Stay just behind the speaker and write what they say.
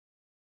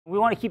We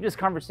want to keep this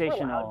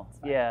conversational.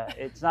 Yeah,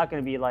 it's not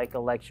going to be like a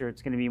lecture.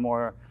 It's going to be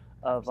more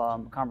of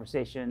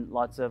conversation,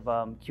 lots of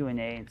Q&A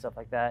and stuff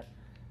like that.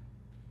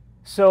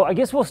 So I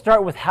guess we'll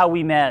start with how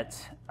we met.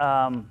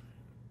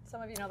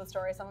 Some of you know the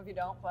story, some of you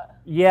don't, but...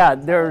 Yeah,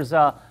 there's,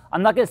 I'm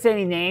not going to say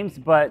any names,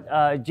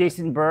 but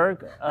Jason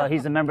Berg,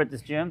 he's a member at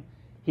this gym.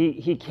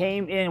 He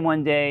came in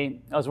one day,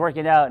 I was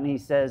working out, and he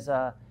says,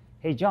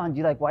 hey, John, do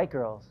you like white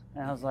girls?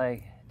 And I was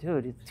like,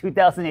 dude, it's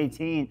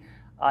 2018.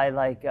 I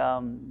like,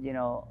 you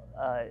know,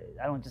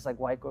 I don't just like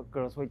white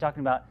girls. What are you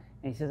talking about?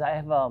 And he says, I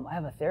have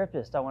a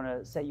therapist I want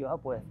to set you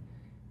up with.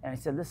 And I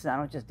said, listen, I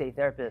don't just date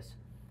therapists.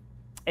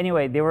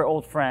 Anyway, they were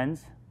old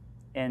friends,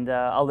 and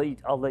I'll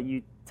let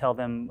you tell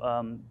them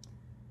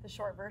the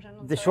short version.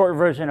 The short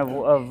version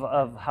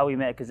of how we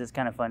met, because it's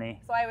kind of funny.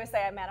 So I always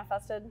say I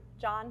manifested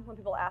John when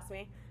people ask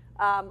me,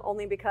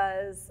 only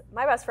because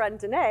my best friend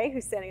Danae,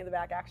 who's standing in the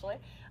back actually,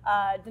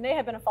 Danae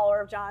had been a follower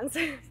of John's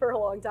for a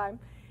long time,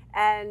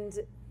 and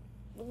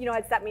you know,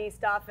 had sent me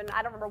stuff, and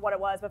I don't remember what it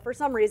was, but for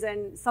some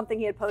reason, something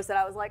he had posted,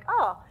 I was like,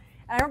 oh.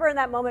 And I remember in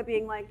that moment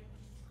being like,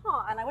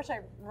 huh, and I wish I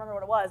remember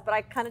what it was, but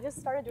I kind of just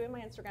started doing my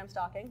Instagram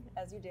stalking,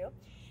 as you do.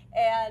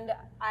 And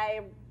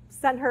I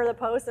sent her the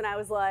post, and I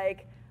was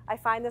like, I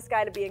find this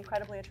guy to be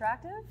incredibly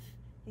attractive.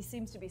 He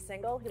seems to be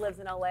single. He lives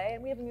in LA,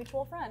 and we have a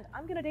mutual friend.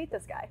 I'm going to date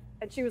this guy.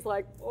 And she was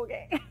like,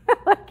 okay.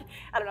 Like,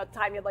 I don't know, at the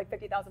time, he had like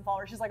 50,000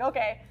 followers. She's like,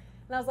 okay.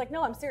 And I was like,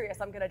 no, I'm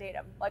serious. I'm going to date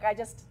him. Like, I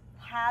just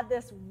had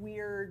this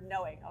weird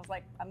knowing. I was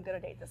like, I'm going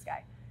to date this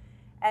guy.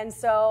 And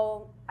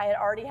so I had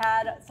already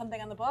had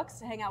something on the books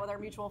to hang out with our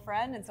mutual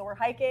friend. And so we're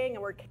hiking,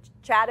 and we're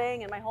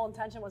chatting, and my whole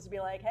intention was to be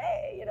like,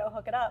 hey, you know,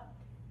 hook it up.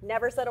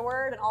 Never said a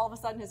word, and all of a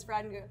sudden his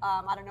friend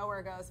out of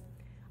nowhere goes,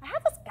 I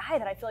have this guy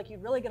that I feel like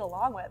you'd really get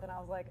along with. And I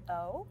was like,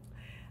 oh?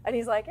 And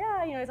he's like,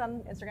 yeah, you know, he's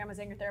on Instagram as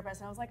your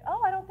therapist. And I was like,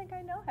 oh, I don't think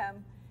I know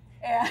him.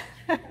 And,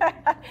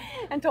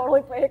 and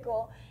totally played it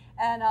cool.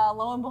 And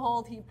lo and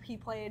behold, he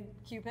played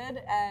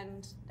Cupid,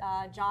 and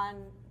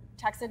John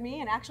texted me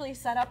and actually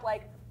set up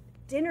like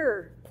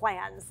dinner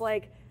plans.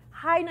 Like,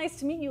 hi, nice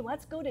to meet you,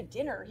 let's go to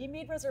dinner. He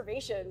made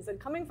reservations,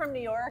 and coming from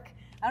New York,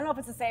 I don't know if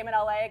it's the same in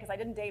LA, because I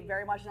didn't date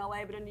very much in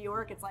LA, but in New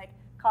York, it's like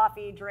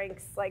coffee,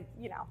 drinks, like,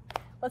 you know,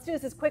 let's do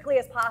this as quickly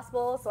as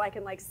possible so I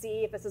can like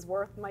see if this is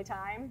worth my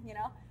time, you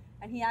know?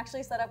 And he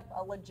actually set up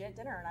a legit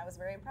dinner, and I was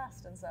very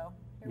impressed, and so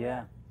here we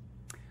are.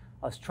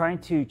 I was trying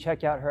to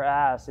check out her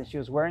ass, and she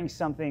was wearing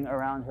something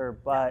around her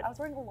butt. I was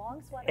wearing a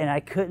long sweater. And I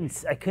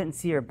couldn't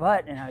see her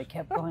butt, and I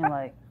kept going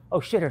like, oh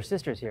shit, her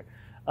sister's here.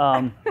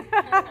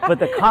 But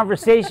the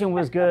conversation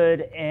was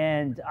good,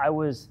 and I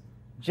was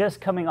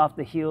just coming off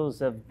the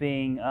heels of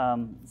being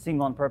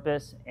single on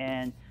purpose,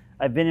 and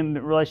I've been in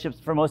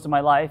relationships for most of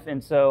my life,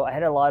 and so I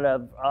had a lot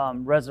of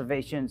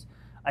reservations.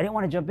 I didn't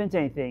want to jump into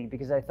anything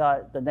because I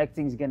thought the next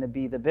thing's going to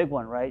be the big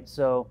one, right?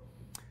 So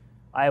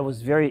I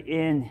was very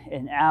in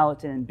and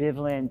out and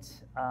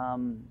ambivalent.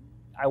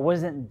 I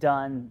wasn't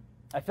done.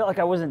 I felt like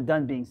I wasn't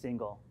done being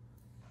single,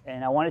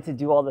 and I wanted to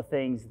do all the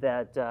things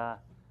that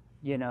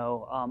you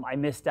know, I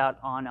missed out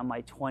on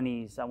my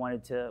 20s. I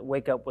wanted to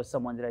wake up with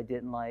someone that I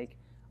didn't like.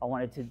 I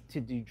wanted to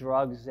do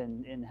drugs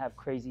and have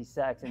crazy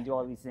sex and do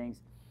all these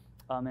things,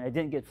 and I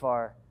didn't get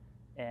far.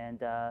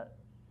 And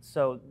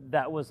so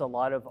that was a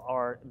lot of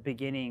our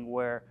beginning,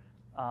 where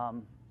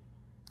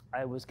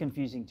I was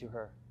confusing to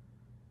her,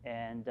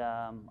 and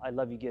I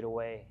love you, get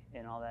away,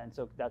 and all that. And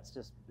so that's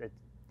just it.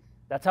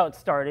 That's how it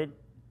started.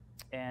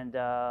 And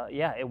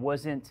yeah, it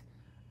wasn't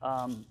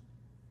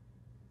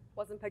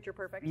picture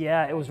perfect.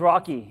 Yeah, it was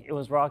rocky. It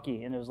was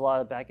rocky, and there was a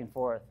lot of back and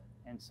forth.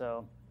 And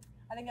so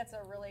I think that's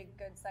a really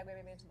good segue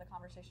maybe into the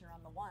conversation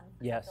around the one.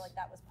 Yes. I feel like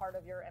that was part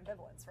of your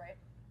ambivalence, right?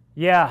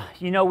 Yeah,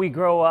 you know, we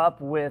grow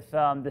up with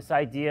this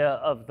idea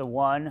of the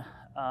one,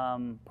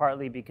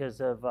 partly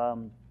because of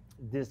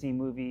Disney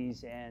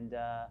movies and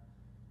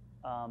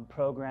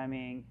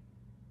programming,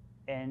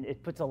 and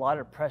it puts a lot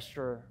of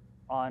pressure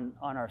on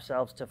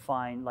ourselves to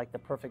find like the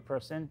perfect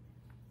person.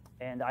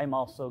 And I'm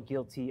also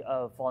guilty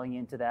of falling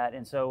into that.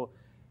 And so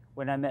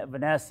when I met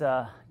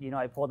Vanessa, you know,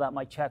 I pulled out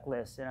my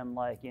checklist, and I'm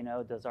like, you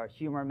know, does our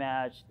humor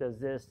match? Does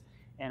this?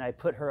 And I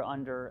put her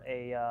under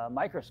a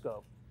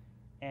microscope.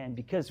 And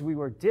because we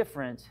were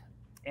different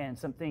and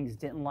some things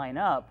didn't line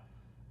up,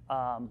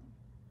 I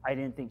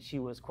didn't think she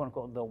was, quote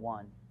unquote, the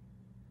one.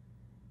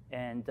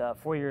 And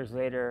 4 years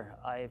later,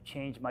 I have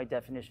changed my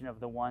definition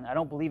of the one. I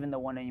don't believe in the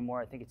one anymore.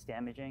 I think it's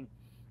damaging.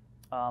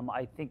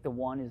 I think the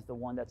one is the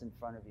one that's in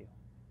front of you.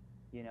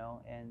 You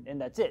know, and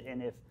that's it.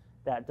 And if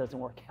that doesn't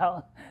work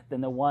out, then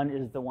the one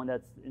is the one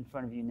that's in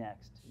front of you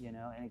next, you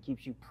know, and it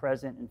keeps you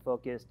present and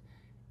focused,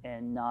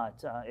 and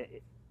not,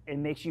 it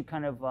makes you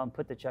kind of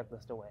put the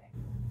checklist away,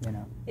 you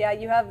know. Yeah,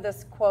 you have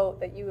this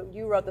quote that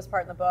you wrote this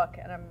part in the book,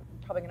 and I'm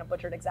probably going to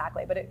butcher it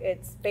exactly, but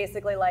it's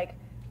basically like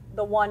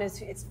the one is,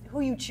 it's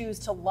who you choose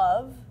to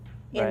love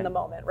in the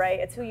moment, right?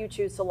 It's who you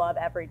choose to love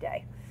every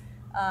day.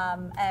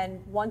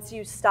 And once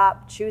you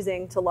stop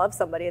choosing to love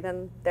somebody,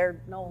 then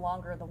they're no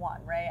longer the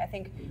one, right? I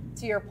think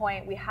to your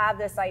point, we have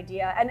this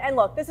idea, and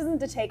look, this isn't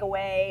to take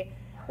away,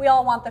 we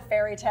all want the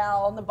fairy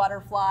tale and the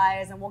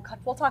butterflies, and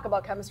we'll talk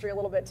about chemistry a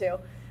little bit too,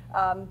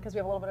 because we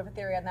have a little bit of a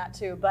theory on that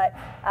too. But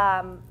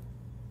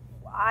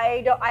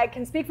I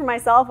can speak for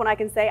myself when I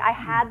can say I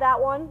had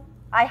that one.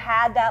 I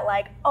had that,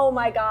 like, oh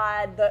my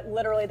God,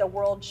 literally the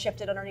world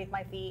shifted underneath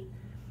my feet,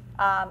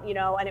 you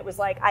know, and it was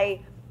like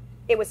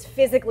it was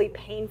physically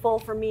painful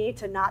for me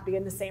to not be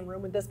in the same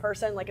room with this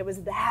person. Like, it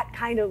was that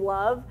kind of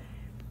love.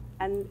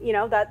 And you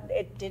know, that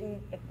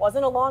it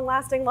wasn't a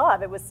long-lasting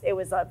love. It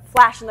was a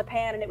flash in the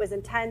pan, and it was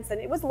intense,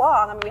 and it was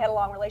long. I mean, we had a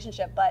long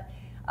relationship, but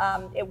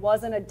it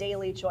wasn't a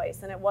daily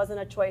choice, and it wasn't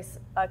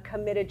a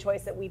committed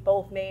choice that we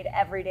both made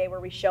every day, where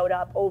we showed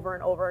up over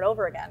and over and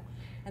over again.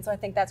 And so I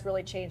think that's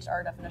really changed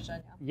our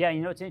definition. Yeah,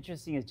 you know what's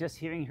interesting is just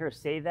hearing her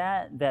say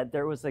that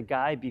there was a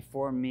guy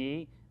before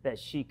me that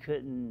she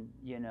couldn't,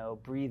 you know,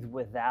 breathe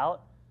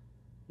without,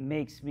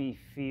 makes me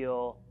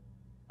feel.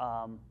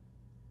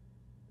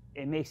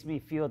 It makes me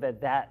feel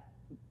that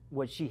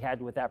what she had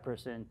with that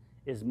person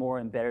is more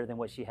and better than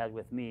what she had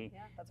with me,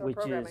 which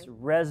is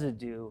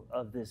residue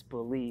of this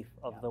belief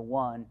of the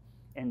one.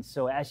 And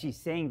so as she's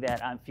saying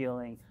that, I'm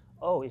feeling,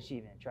 oh, is she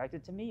even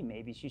attracted to me?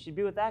 Maybe she should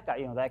be with that guy,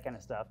 you know, that kind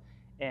of stuff.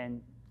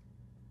 And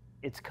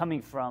it's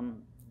coming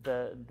from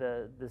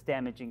this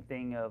damaging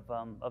thing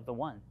of the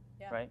one,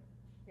 right?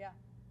 Yeah,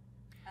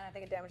 and I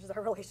think it damages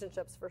our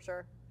relationships for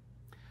sure.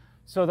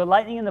 So the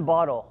lightning in the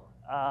bottle.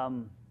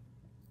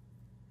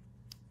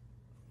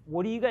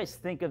 What do you guys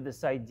think of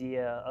this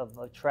idea of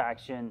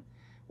attraction?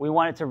 We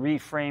wanted to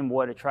reframe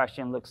what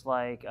attraction looks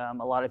like.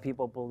 A lot of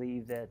people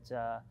believe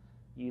that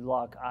you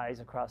lock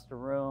eyes across the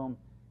room,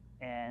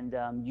 and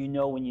you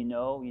know when you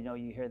know,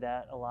 you hear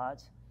that a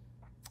lot.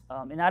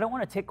 And I don't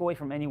want to take away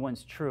from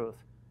anyone's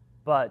truth,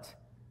 but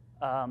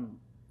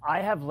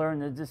I have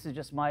learned that this is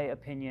just my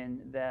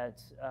opinion,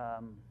 that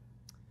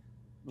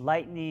the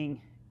lightning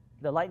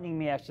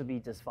may actually be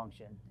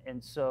dysfunction.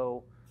 And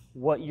so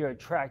what you're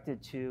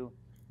attracted to,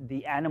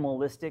 the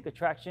animalistic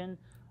attraction.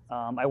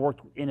 I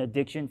worked in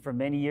addiction for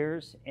many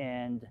years,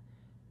 and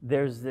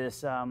there's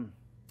this.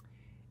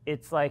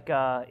 It's like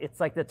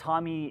the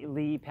Tommy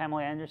Lee,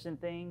 Pamela Anderson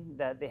thing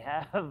that they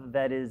have.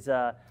 That is,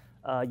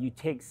 you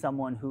take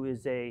someone who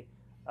is a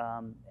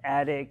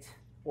addict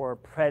or a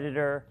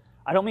predator.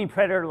 I don't mean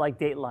predator like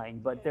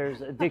Dateline, but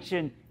there's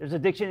addiction. There's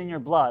addiction in your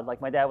blood.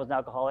 Like my dad was an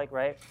alcoholic,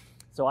 right?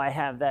 So I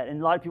have that,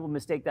 and a lot of people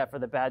mistake that for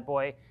the bad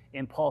boy.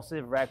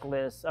 Impulsive,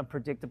 reckless,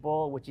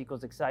 unpredictable, which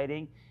equals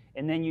exciting.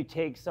 And then you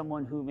take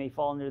someone who may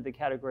fall under the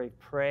category of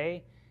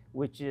prey,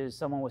 which is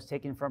someone was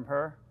taken from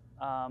her,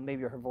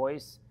 maybe her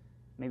voice,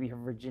 maybe her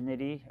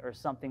virginity, or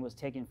something was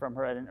taken from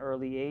her at an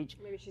early age.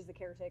 Maybe she's the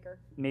caretaker.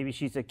 Maybe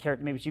she's a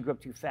caretaker. Maybe she grew up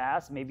too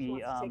fast. Maybe she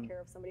wants to take care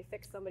of somebody,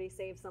 fix somebody,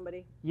 save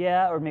somebody.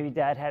 Yeah, or maybe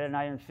dad had an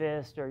iron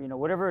fist, or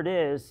whatever it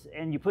is.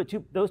 And you put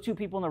those two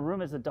people in the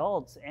room as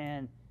adults,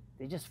 and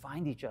they just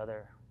find each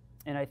other.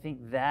 And I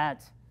think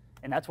that.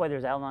 And that's why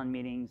there's Al-Anon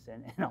meetings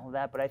and all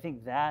that. But I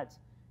think that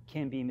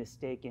can be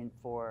mistaken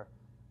for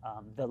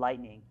the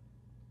lightning.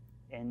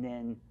 And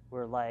then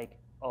we're like,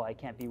 oh, I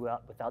can't be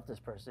without this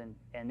person.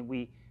 And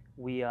we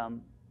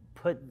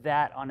put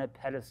that on a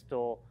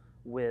pedestal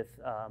with,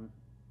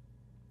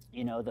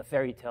 the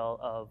fairy tale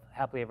of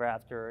happily ever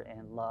after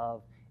and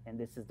love, and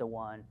this is the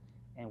one.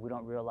 And we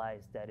don't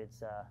realize that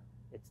it's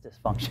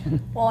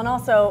dysfunction. Well, and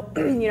also,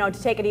 to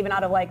take it even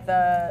out of like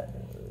the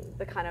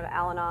kind of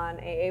Al-Anon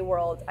AA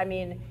world, I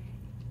mean,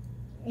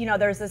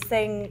 there's this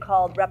thing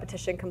called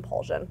repetition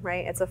compulsion,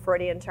 right? It's a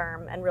Freudian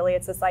term, and really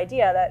it's this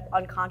idea that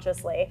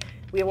unconsciously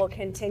we will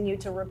continue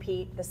to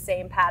repeat the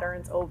same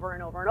patterns over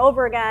and over and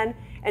over again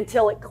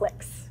until it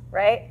clicks,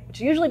 right?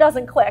 Which usually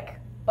doesn't click,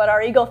 but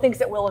our ego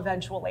thinks it will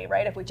eventually,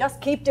 right? If we just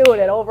keep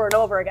doing it over and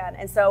over again.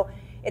 And so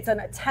it's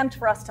an attempt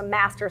for us to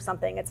master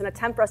something. It's an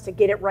attempt for us to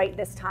get it right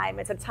this time.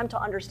 It's an attempt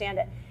to understand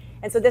it.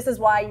 And so this is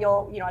why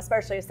you'll,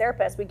 especially as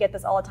therapists, we get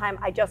this all the time.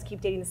 I just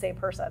keep dating the same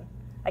person.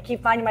 I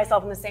keep finding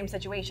myself in the same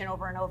situation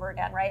over and over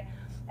again, right?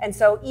 And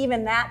so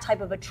even that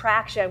type of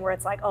attraction where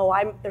it's like,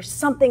 oh, there's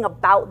something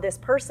about this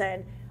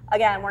person.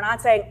 Again, we're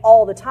not saying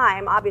all the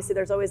time. Obviously,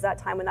 there's always that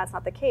time when that's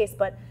not the case.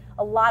 But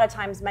a lot of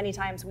times, many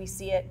times we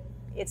see it.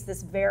 It's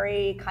this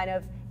very kind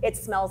of, it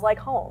smells like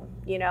home,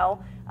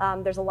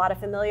 There's a lot of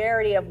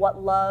familiarity of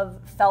what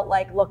love felt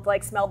like, looked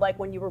like, smelled like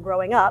when you were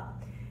growing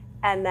up.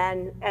 And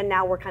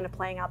now we're kind of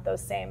playing out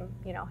those same,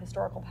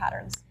 historical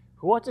patterns.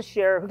 Who wants to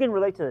share? Who can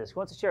relate to this?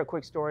 Who wants to share a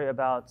quick story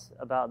about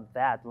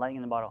that, lightning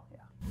in the bottle? Yeah.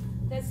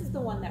 This is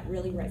the one that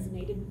really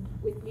resonated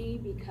with me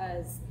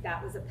because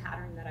that was a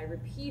pattern that I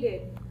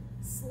repeated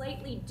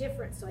slightly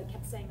different. So I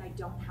kept saying I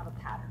don't have a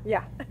pattern.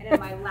 Yeah. And in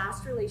my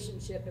last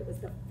relationship, it was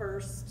the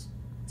first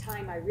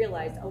time I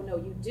realized, oh no,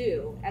 you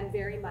do. And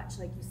very much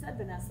like you said,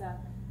 Vanessa,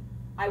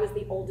 I was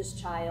the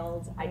oldest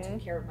child. Mm-hmm. I took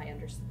care of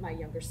my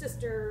younger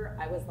sister.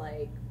 I was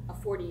like a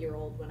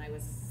 40-year-old when I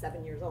was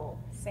 7 years old.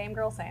 Same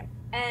girl, same.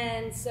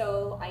 And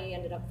so I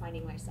ended up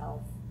finding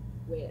myself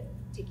with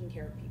taking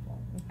care of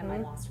people. Mm-hmm. And my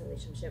last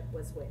relationship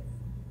was with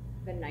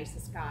the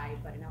nicest guy,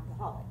 but an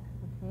alcoholic.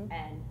 Mm-hmm.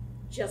 And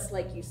just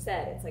like you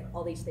said, it's like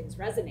all these things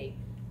resonate.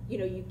 you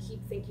know, you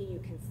keep thinking you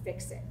can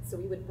fix it. So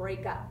we would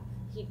break up.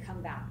 He'd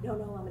come back. No,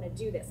 I'm going to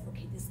do this.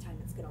 Okay, this time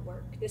it's going to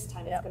work. This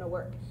time it's going to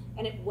work.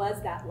 And it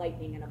was that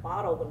lightning in a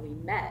bottle when we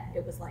met.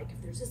 It was like, if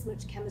there's this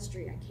much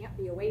chemistry, I can't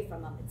be away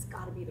from him. It's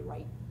got to be the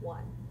right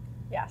one.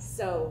 Yes.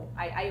 So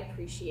I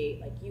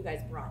appreciate, like, you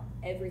guys brought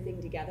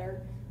everything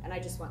together. And I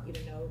just want you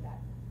to know that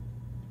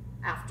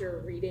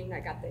after reading, I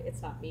got the,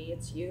 it's not me,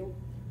 it's you.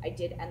 I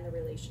did end the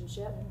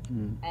relationship.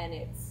 And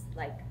it's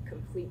like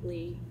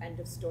completely end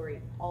of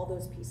story. All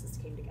those pieces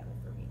came together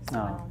for me. So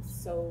I'm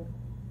so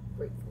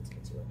grateful to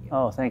the two of you.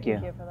 Oh, thank you.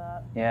 Thank you for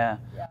that. Yeah.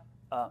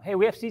 Hey,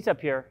 we have seats up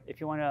here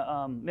if you want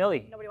to,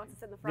 Millie. Nobody wants to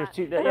sit in the front.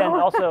 There's two, yeah,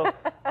 and also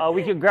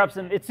we can grab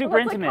some. It's super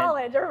intimate. Like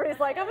college. Everybody's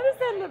like, I'm going to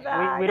sit in the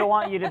back. We don't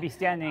want you to be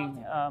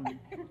standing.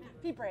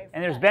 Be brave.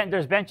 And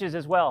there's benches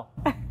as well.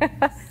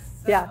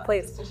 Yeah,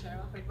 please. Just to share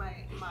real quick,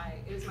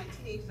 it was my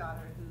teenage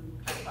daughter who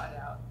kind of brought it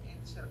out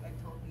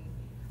and told me,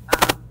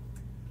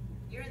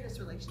 you're in this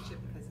relationship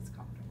because it's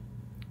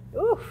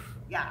comfortable. Oof.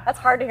 Yeah. That's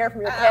hard to hear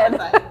from your And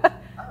kid. I was like,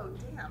 oh,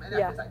 damn. And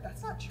I was like,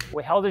 that's not true.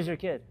 Wait, how old is your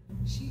kid?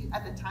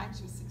 At the time,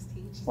 she was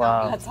 16. She's Wow. now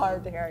 18. That's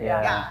hard to hear,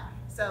 Yeah.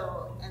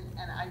 So,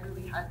 and I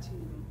really had to,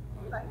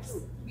 like,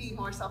 be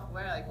more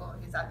self-aware, like, well,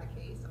 is that the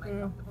case? Am I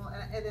comfortable?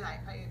 And then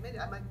I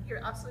admitted, I'm like,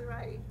 you're absolutely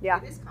right.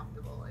 Yeah. It is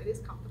comfortable. It is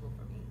comfortable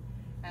for me.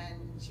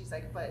 And she's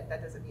like, but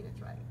that doesn't mean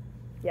it's right.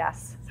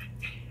 Yes.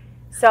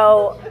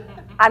 So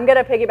I'm going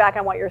to piggyback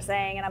on what you're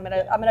saying, and I'm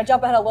going to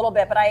jump ahead a little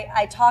bit, but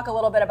I talk a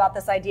little bit about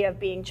this idea of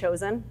being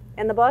chosen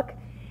in the book.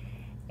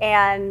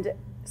 And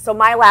so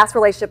my last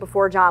relationship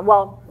before John,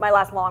 well, my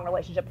last long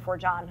relationship before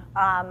John,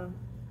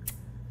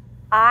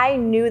 I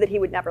knew that he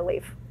would never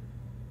leave.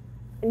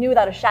 I knew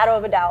without a shadow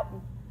of a doubt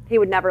he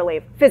would never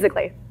leave.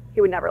 Physically,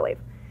 he would never leave.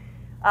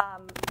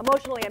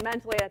 Emotionally and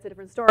mentally, that's a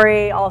different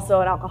story.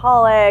 Also an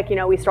alcoholic, you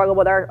know, we struggled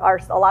with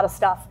a lot of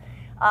stuff.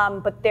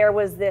 But there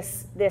was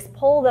this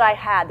pull that I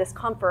had, this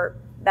comfort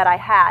that I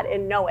had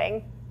in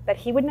knowing that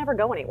he would never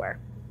go anywhere,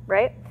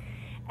 right?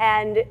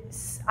 And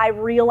I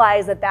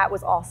realized that that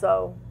was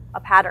also a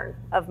pattern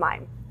of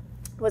mine,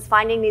 was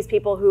finding these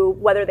people who,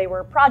 whether they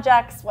were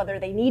projects, whether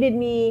they needed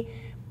me,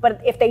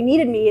 but if they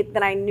needed me,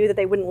 then I knew that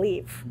they wouldn't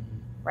leave,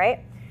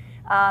 right?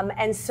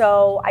 And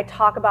so I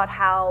talk about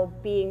how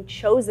being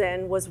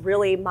chosen was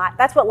really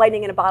that's what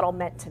lightning in a bottle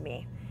meant to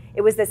me.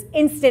 It was this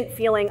instant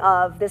feeling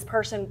of this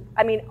person.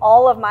 I mean,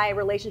 all of my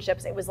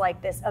relationships, it was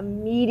like this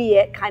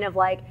immediate kind of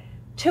like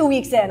 2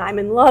 weeks in, I'm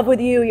in love with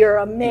you, you're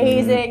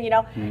amazing, you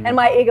know, and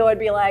my ego would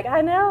be like,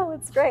 I know,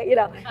 it's great, you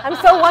know, I'm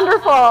so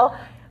wonderful.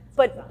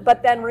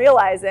 But then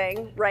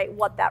realizing, right,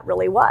 what that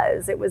really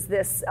was. It was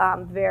this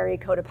very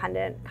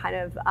codependent kind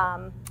of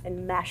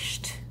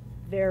enmeshed,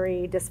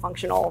 very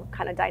dysfunctional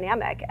kind of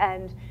dynamic.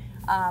 And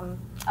I'm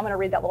going to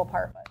read that little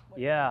part.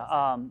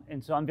 Yeah,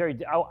 and so I'm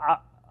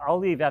I'll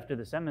leave after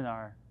the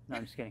seminar. No,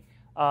 I'm just kidding.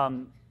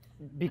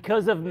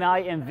 Because of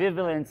my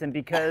ambivalence and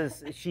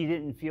because she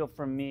didn't feel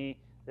from me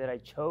that I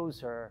chose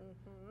her,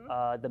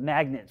 the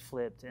magnet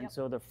flipped. And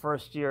so the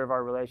first year of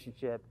our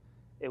relationship,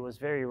 it was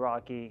very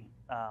rocky.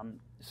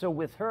 So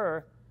with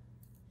her,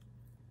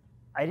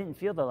 I didn't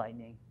feel the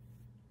lightning.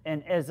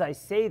 And as I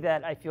say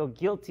that, I feel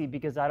guilty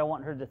because I don't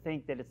want her to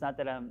think that it's not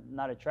that I'm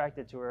not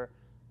attracted to her.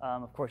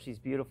 Of course, she's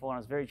beautiful and I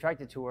was very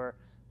attracted to her,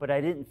 but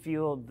I didn't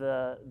feel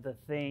the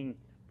thing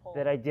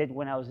that I did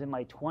when I was in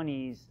my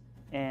 20s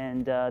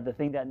and the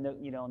thing that,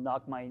 you know,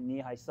 knocked my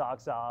knee-high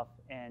socks off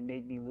and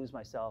made me lose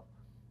myself.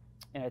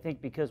 And I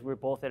think because we're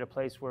both at a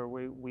place where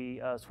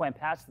we swam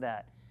past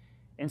that.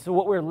 And so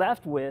what we're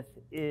left with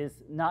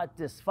is not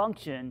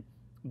dysfunction,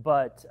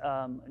 but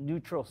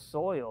neutral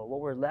soil. What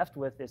we're left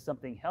with is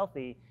something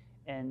healthy,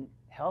 and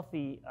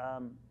healthy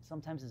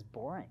sometimes is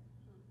boring.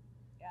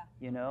 Yeah,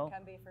 you know? It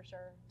can be for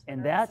sure.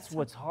 And that's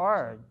what's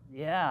hard.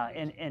 Yeah,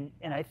 and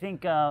I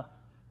think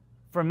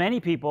for many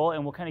people,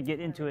 and we'll kind of get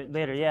into it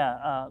later,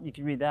 you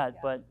can read that,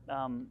 but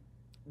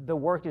the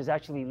work is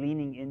actually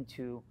leaning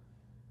into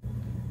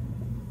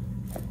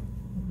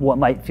what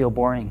might feel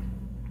boring.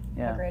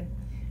 Yeah. Agreed.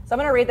 So I'm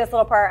going to read this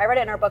little part. I read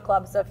it in our book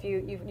club, so if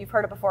you've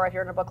heard it before, if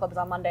you're in our book clubs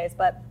on Mondays.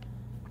 But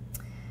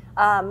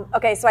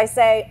okay, so I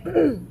say,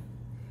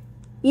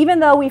 even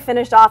though we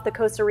finished off the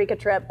Costa Rica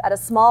trip at a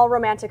small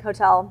romantic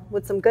hotel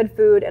with some good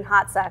food and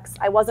hot sex,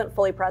 I wasn't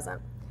fully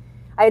present.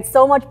 I had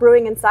so much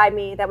brewing inside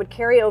me that would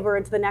carry over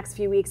into the next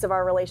few weeks of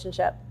our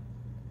relationship.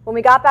 When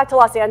we got back to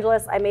Los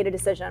Angeles, I made a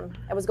decision.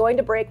 I was going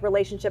to break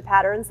relationship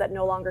patterns that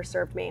no longer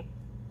served me.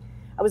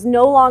 I was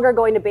no longer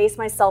going to base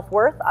my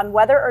self-worth on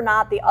whether or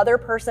not the other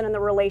person in the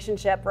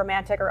relationship,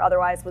 romantic or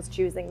otherwise, was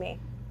choosing me.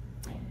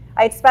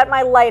 I had spent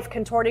my life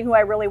contorting who I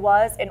really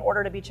was in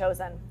order to be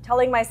chosen,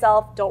 telling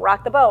myself, don't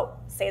rock the boat,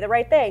 say the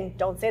right thing,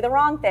 don't say the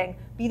wrong thing,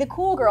 be the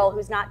cool girl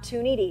who's not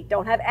too needy,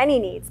 don't have any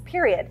needs,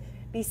 period.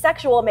 Be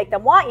sexual, make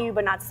them want you,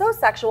 but not so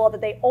sexual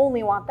that they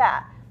only want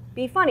that.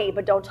 Be funny,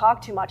 but don't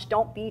talk too much,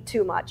 don't be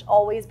too much,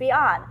 always be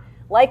on.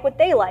 Like what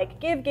they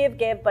like,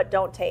 give, but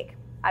don't take.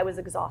 I was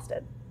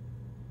exhausted.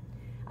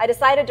 I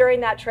decided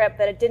during that trip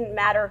that it didn't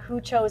matter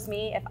who chose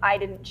me if I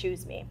didn't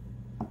choose me.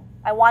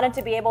 I wanted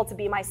to be able to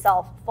be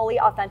myself, fully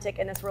authentic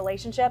in this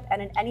relationship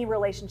and in any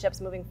relationships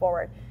moving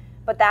forward.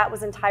 But that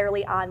was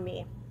entirely on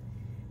me.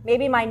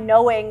 Maybe my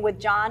knowing with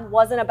John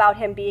wasn't about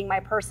him being my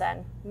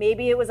person.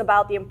 Maybe it was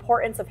about the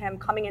importance of him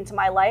coming into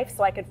my life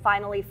so I could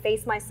finally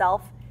face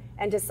myself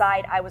and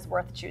decide I was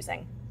worth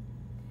choosing.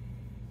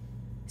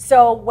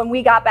 So when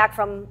we got back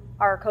from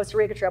our Costa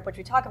Rica trip, which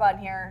we talk about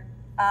in here,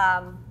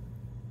 I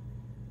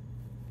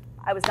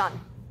was done.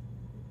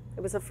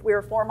 We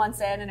were 4 months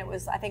in, and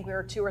I think we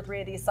were 2 or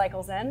 3 of these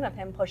cycles in of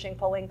him pushing,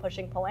 pulling,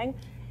 pushing, pulling.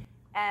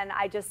 And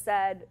I just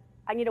said,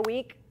 I need a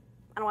week.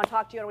 I don't want to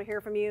talk to you. I don't want to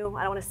hear from you.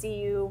 I don't want to see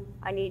you.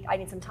 I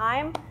need some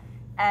time.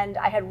 And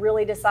I had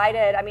really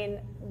decided, I mean,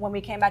 when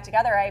we came back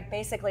together, I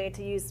basically,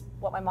 to use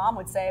what my mom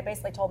would say, I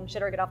basically told him,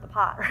 shit or get off the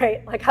pot,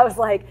 right? Like I was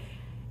like,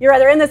 you're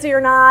either in this or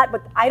you're not,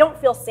 but I don't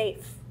feel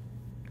safe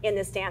in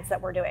this dance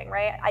that we're doing,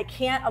 right? I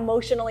can't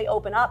emotionally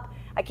open up.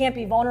 I can't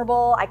be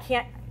vulnerable. I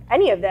can't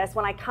any of this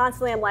when I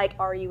constantly am like,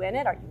 are you in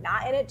it? Are you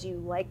not in it? Do you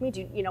like me?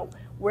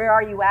 Where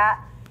are you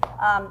at?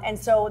 And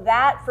so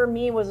that for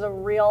me was a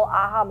real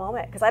aha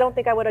moment, because I don't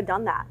think I would have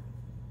done that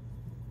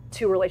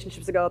 2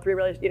 relationships ago, 3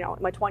 relationships,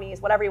 in my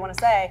 20s, whatever you want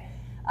to say.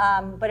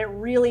 But it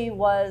really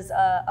was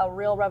a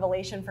real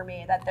revelation for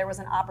me that there was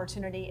an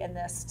opportunity in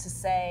this to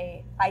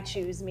say, I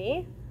choose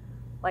me.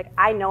 Like,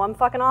 I know I'm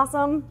fucking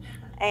awesome.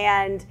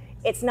 And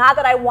it's not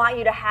that I want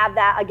you to have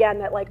that, again,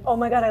 that like, oh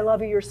my God, I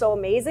love you, you're so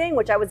amazing,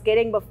 which I was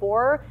getting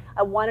before.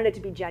 I wanted it to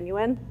be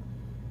genuine.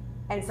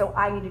 And so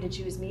I needed to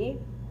choose me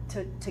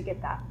to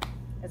get that.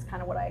 It's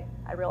kind of what I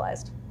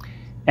realized.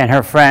 And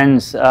her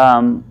friends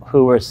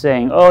who were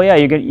saying, oh yeah,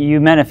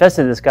 you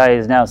manifested this guy,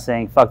 is now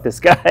saying, fuck this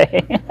guy.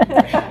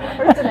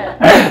 Where's Danae?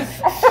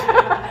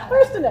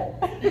 Where's Danae?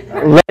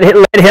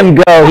 Let him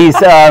go.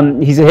 He's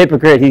a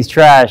hypocrite. He's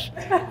trash.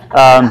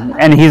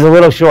 And he's a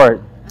little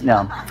short.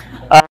 No.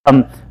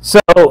 So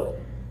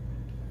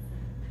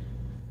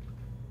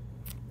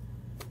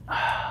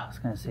I was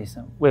going to say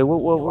something. Wait,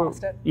 what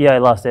lost it? Yeah, I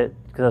lost it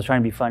because I was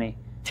trying to be funny.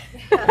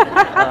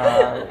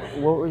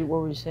 What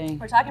were you saying?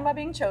 We're talking about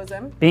being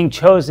chosen. Being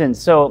chosen.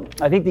 So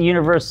I think the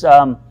universe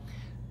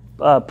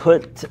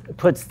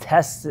puts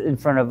tests in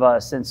front of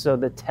us, and so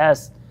the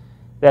test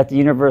that the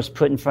universe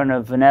put in front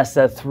of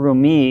Vanessa through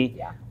me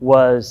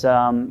was,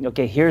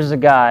 okay, here's a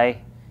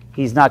guy.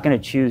 He's not going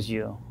to choose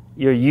you.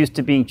 You're used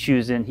to being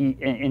chosen.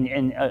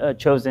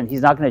 Chosen.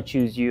 He's not going to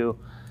choose you.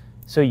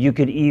 So you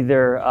could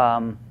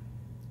either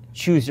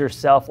choose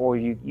yourself or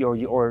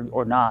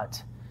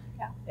not.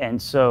 Yeah.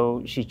 And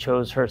so she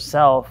chose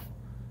herself,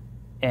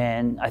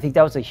 and I think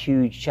that was a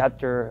huge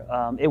chapter.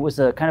 It was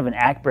a kind of an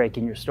act break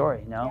in your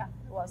story, no? Yeah,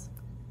 it was.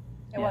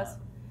 It was.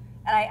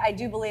 And I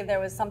do believe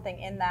there was something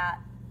in that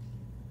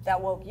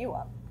woke you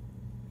up.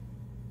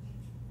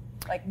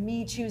 Like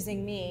me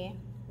choosing me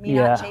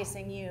not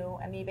chasing you,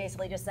 and me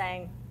basically just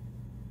saying,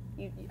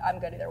 I'm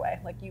good either way.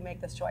 Like, you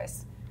make this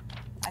choice.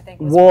 I think.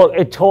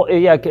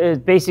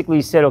 It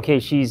basically said, okay,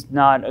 she's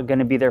not going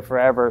to be there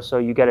forever, so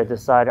you got to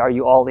decide, are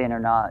you all in or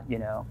not?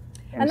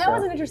 And that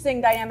was an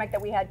interesting dynamic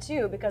that we had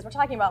too, because we're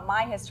talking about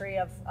my history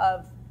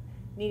of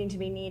needing to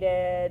be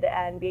needed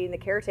and being the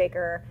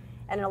caretaker.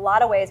 And in a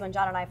lot of ways, when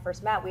John and I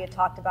first met, we had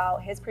talked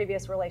about his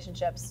previous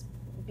relationships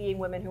being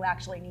women who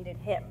actually needed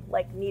him,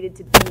 like needing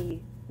to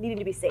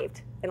be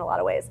saved in a lot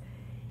of ways.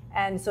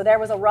 And so there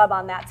was a rub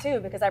on that too,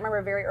 because I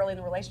remember very early in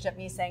the relationship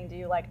me saying to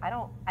you, like, I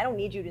don't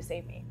need you to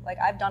save me. Like,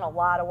 I've done a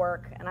lot of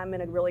work and I'm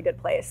in a really good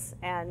place,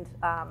 and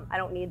I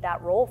don't need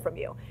that role from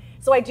you.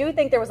 So I do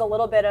think there was a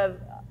little bit of,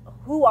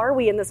 who are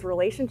we in this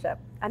relationship?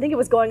 I think it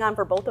was going on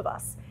for both of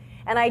us.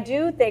 And I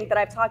do think that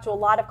I've talked to a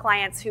lot of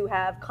clients who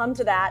have come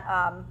to that,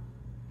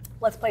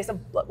 we'll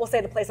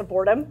say the place of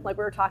boredom, like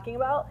we were talking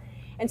about.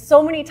 And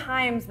so many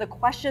times the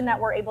question that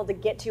we're able to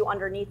get to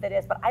underneath it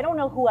is, but I don't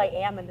know who I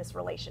am in this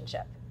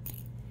relationship.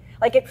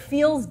 Like, it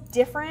feels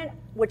different,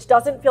 which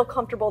doesn't feel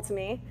comfortable to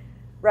me,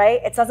 right?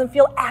 It doesn't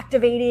feel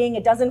activating.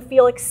 It doesn't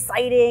feel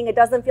exciting.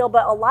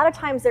 But a lot of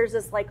times there's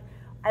this like,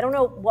 I don't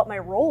know what my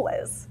role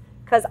is,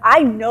 because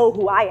I know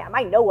who I am.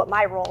 I know what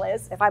my role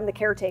is. If I'm the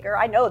caretaker,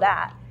 I know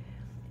that.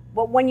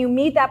 But when you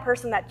meet that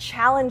person that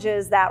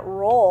challenges that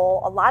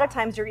role, a lot of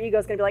times your ego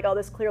is going to be like, oh,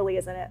 this clearly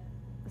isn't it.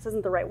 This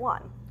isn't the right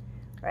one,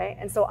 right?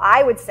 And so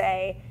I would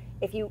say,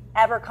 if you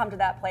ever come to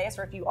that place,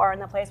 or if you are in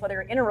that place, whether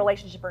you're in a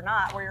relationship or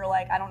not, where you're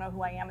like, I don't know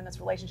who I am in this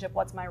relationship,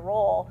 what's my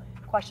role,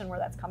 question where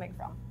that's coming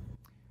from.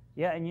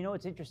 Yeah, and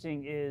what's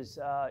interesting is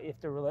if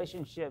the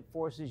relationship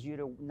forces you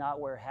to not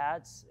wear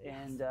hats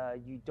and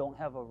you don't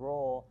have a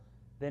role,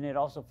 then it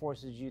also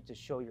forces you to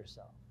show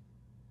yourself.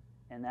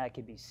 And that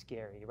could be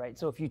scary, right?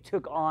 So if you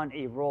took on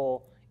a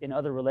role in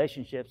other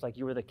relationships, like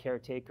you were the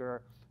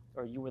caretaker,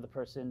 or you were the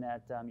person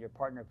that your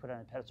partner put on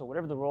a pedestal,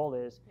 whatever the role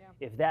is,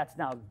 if that's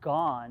now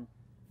gone,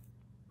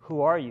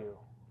 who are you?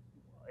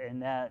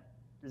 And that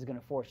is going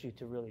to force you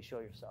to really show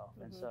yourself.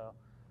 And so,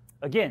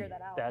 again,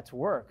 that's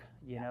work,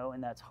 you know,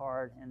 and that's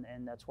hard,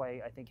 and that's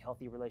why I think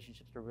healthy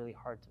relationships are really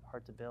hard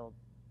to build.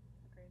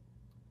 Agreed.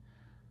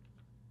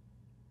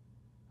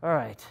 All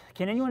right.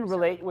 Can anyone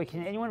relate?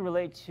 Can anyone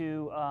relate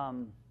to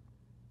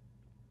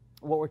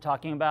what we're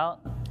talking about.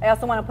 I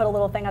also want to put a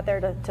little thing out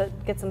there to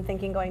get some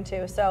thinking going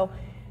too. So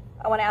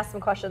I want to ask some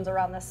questions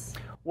around this.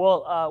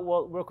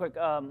 Well, real quick,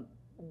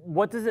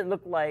 what does it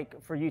look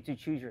like for you to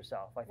choose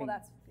yourself? I think. Well,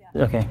 that's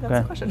Okay.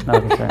 That's the question. No,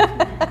 okay,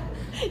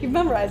 sorry. You've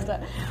memorized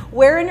it.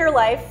 Where in your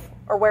life,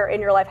 or where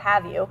in your life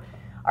have you,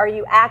 are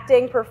you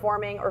acting,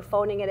 performing, or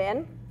phoning it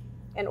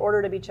in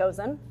order to be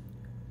chosen?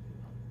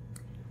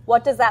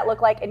 What does that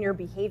look like in your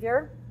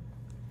behavior?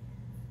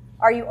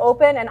 Are you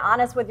open and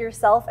honest with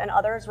yourself and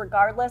others,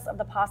 regardless of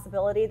the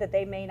possibility that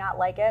they may not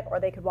like it or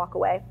they could walk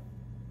away?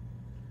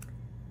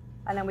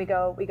 And then we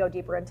go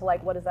deeper into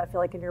like, what does that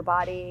feel like in your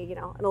body? You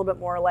know, a little bit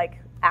more like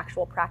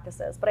actual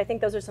practices. But I think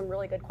those are some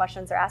really good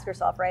questions to ask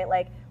yourself, right?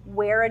 Like,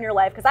 where in your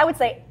life? Because I would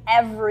say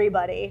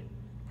everybody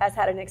has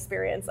had an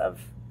experience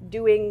of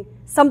doing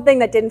something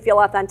that didn't feel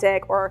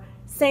authentic, or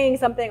saying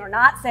something or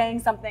not saying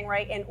something,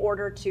 right, in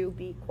order to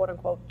be quote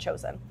unquote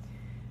chosen.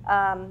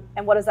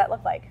 And what does that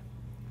look like,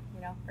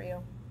 you know, for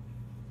you?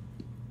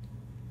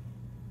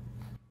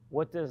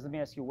 Let me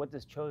ask you, what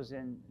does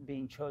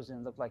being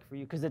chosen look like for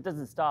you? Because it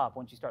doesn't stop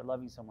once you start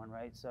loving someone,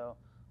 right? So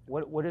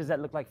what does that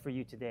look like for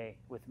you today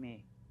with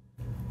me?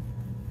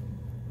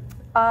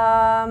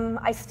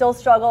 I still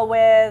struggle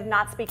with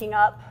not speaking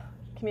up,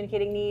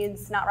 communicating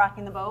needs, not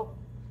rocking the boat.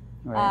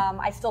 Right.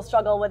 I still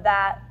struggle with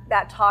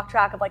that talk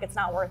track of like, it's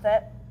not worth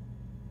it.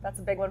 That's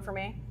a big one for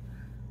me.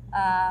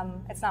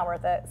 It's not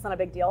worth it. It's not a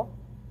big deal.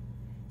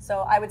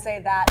 So I would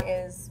say that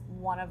is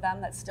one of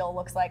them that still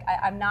looks like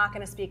I'm not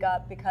going to speak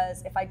up,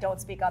 because if I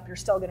don't speak up, you're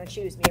still going to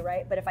choose me,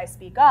 right? But if I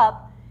speak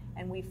up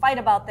and we fight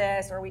about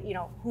this, or we, you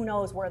know, who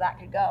knows where that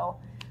could go.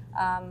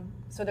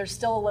 So there's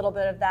still a little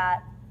bit of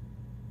that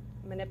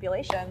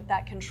manipulation,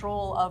 that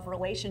control of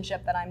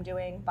relationship that I'm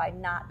doing by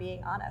not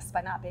being honest,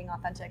 by not being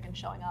authentic and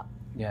showing up.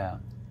 Yeah.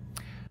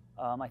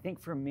 I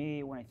think for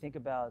me, when I think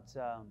about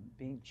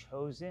being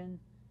chosen,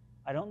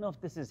 I don't know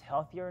if this is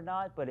healthy or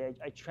not, but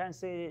I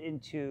translate it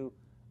into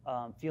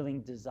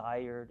feeling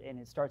desired, and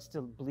it starts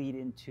to bleed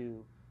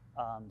into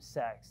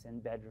sex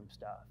and bedroom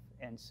stuff.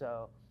 And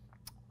so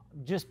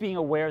just being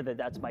aware that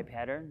that's my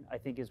pattern, I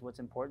think, is what's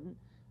important.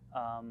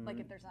 Like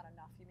if there's not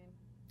enough, you mean?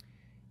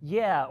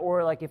 Yeah,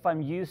 or like if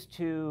I'm used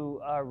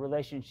to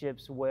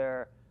relationships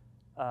where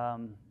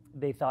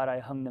they thought I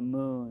hung the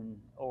moon,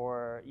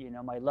 or, you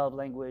know, my love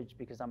language,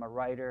 because I'm a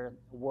writer,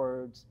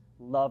 words,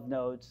 love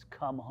notes,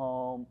 come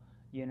home,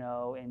 you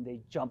know, and they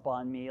jump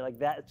on me like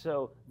that.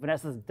 So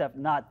Vanessa's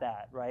not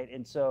that, right?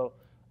 And so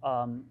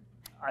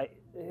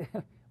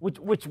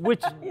which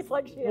He's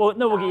like, she well,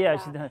 no, okay, yeah,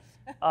 she does.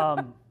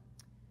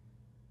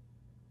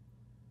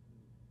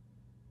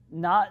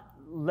 Not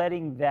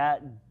letting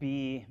that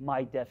be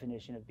my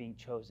definition of being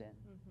chosen,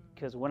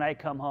 because when I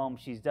come home,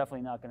 she's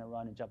definitely not going to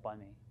run and jump on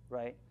me,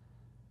 right?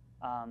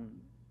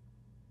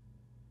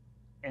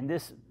 And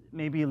this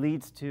maybe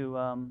leads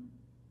to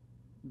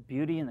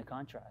beauty in the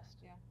contrast.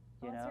 Yeah.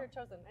 You Well, know? you're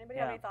chosen. Anybody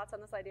have any thoughts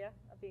on this idea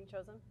of being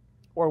chosen?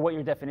 Or what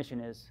your definition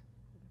is.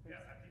 Yeah,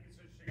 I think it's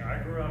interesting.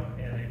 I grew up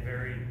in a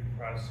very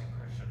Protestant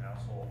Christian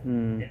household,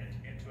 and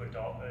into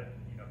adulthood,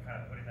 you know,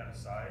 kind of putting that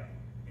aside.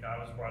 You know, I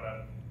was brought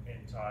up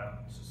and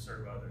taught to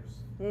serve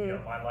others. You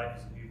know, my life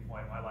is a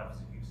viewpoint, my life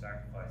is a huge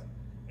sacrifice.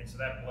 And so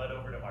that bled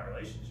over to my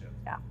relationship.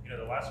 Yeah. You know,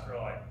 the last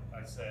girl I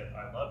said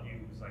I love you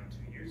was like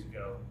 2 years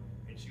ago,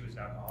 and she was an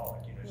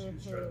alcoholic. You know, she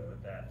was struggling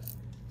with that.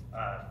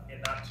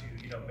 And not to,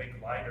 you know,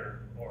 make light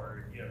or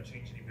you know,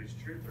 change anybody's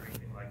truth or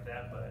anything like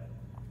that, but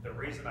the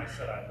reason I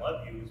said I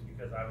love you is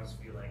because I was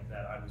feeling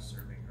that I was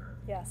serving her.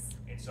 Yes.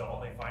 And so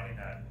only finding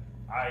that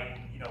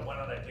you know, went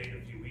on that date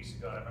a few weeks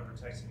ago, and I remember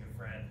texting a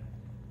friend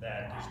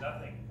that there's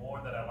nothing more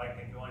that I like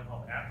than going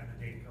home after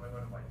the date, coming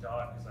home with my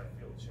dog, because I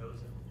feel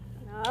chosen.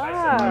 I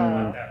said I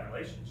want that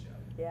relationship.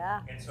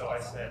 Yeah. And so I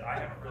said, I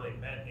haven't really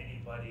met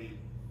anybody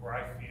where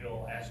I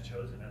feel as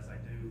chosen as I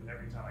do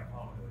every time I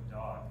come home to a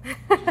dog, which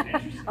is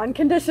interesting.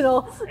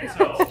 Unconditional. And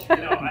so,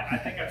 you know, I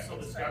think I'm still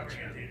discovering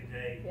it day to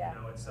day,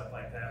 you know, and stuff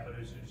like that. But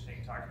it was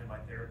interesting talking to my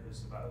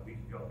therapist about a week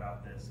ago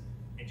about this,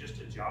 and just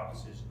a job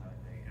decision that I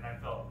made, and I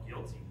felt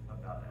guilty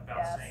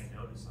about saying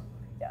no to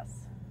somebody.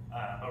 Yes.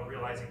 But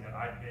realizing that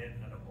I've been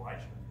an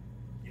obliger,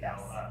 you know,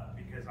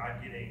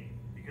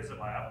 because of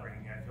my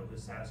upbringing, I feel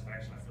this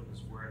satisfaction, I feel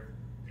this worth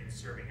in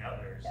serving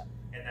others,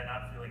 and then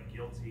not feeling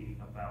guilty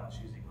about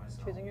choosing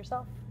myself. Choosing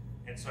yourself.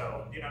 And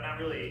so, you know, not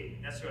really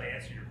necessarily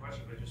answering your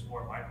question, but just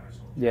more of my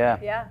personal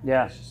journey.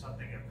 Yeah. It's just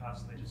something I'm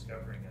constantly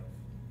discovering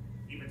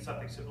of, even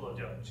something simple of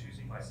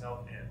choosing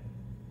myself and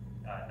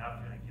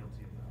not feeling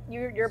guilty about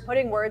it. You're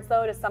putting words,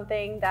 though, to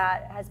something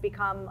that has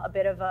become a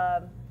bit of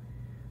a,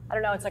 I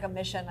don't know, it's like a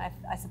mission,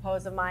 I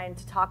suppose, of mine,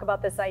 to talk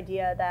about this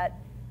idea that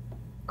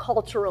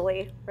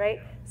culturally, right?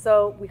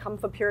 So we come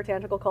from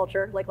puritanical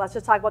culture. Like, let's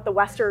just talk about the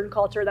Western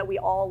culture that we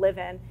all live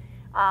in.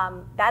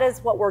 That is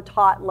what we're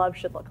taught love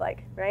should look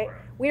like, right?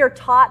 We are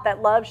taught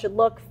that love should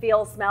look,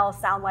 feel, smell,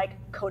 sound like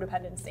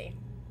codependency.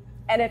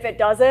 And if it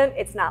doesn't,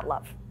 it's not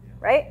love,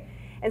 right?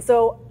 And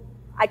so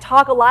I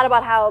talk a lot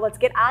about how let's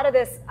get out of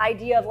this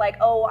idea of like,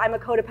 oh, I'm a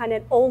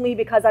codependent only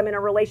because I'm in a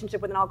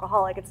relationship with an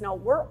alcoholic. It's no,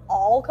 we're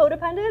all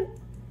codependent.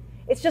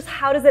 It's just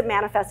how does it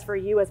manifest for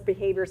you as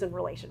behaviors and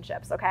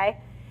relationships, okay?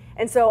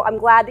 And so I'm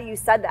glad that you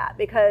said that,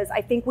 because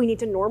I think we need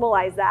to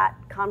normalize that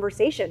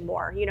conversation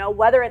more,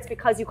 whether it's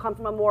because you come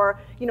from a more,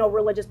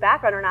 religious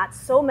background or not.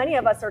 So many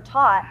of us are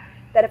taught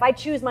that if I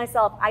choose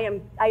myself, I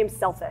am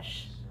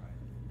selfish,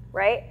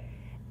 right?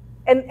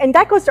 And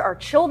that goes to our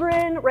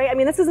children, right? I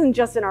mean, this isn't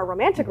just in our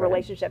romantic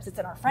relationships, it's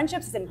in our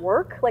friendships, it's in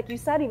work, like you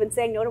said, even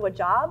saying no to a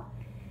job.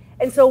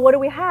 And so what do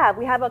we have?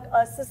 We have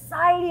a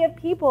society of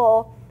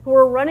people who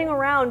are running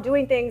around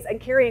doing things and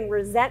carrying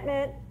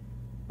resentment,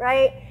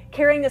 right?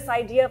 Carrying this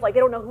idea of like they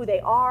don't know who they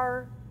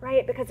are,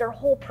 right? Because their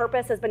whole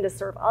purpose has been to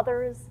serve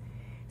others.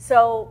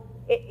 So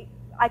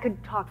I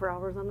could talk for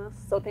hours on this,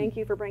 so thank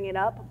you for bringing it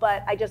up,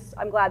 but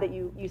I'm glad that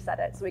you said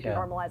it so we can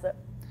normalize it.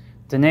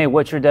 Danae,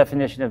 what's your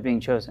definition of being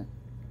chosen?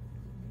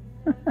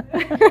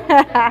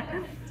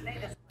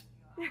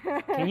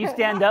 Can you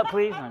stand up,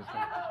 please? No,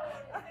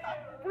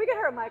 can we get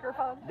her a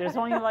microphone? There's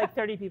only like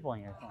 30 people in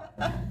here.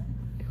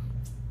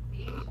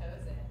 Being chosen,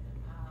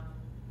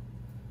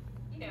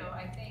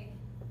 I think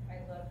I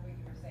loved what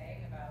you were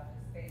saying about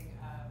this thing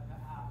of,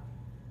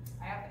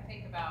 I have to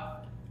think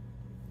about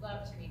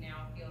love to me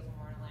now feels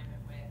more in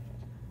alignment with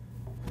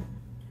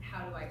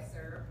how do I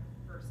serve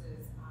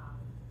versus,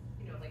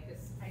 like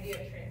this idea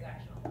of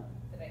transactional love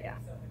that I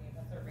think so many of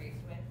us are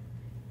raised with.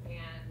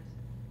 And,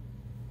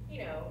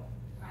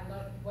 I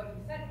love what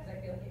you said because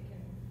I feel like it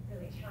can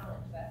really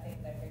challenge that thing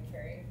that I've been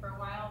carrying for a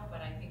while.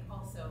 But I think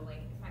also,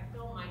 like, if I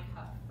fill my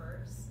cup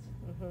first,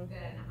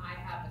 then I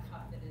have a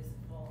cup that is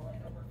full and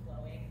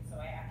overflowing. So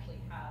I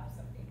actually have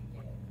something to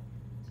give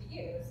to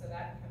you. So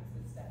that becomes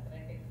the step that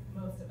I think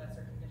most of us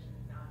are conditioned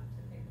not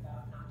to think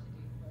about, not to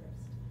do first.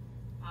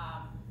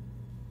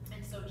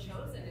 And so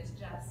chosen is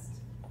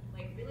just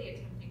like really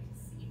attempting to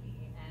see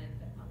me and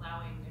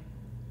allowing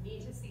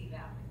me to see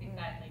them. I think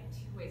that like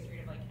two-way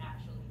street of like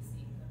actually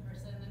seeing the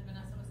person that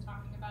Vanessa was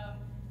talking about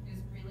is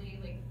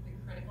really like the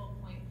critical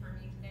point for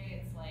me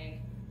today. It's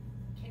like,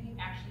 can you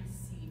actually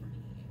see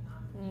me?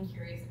 Be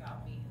curious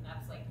about me, and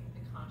that's like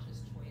the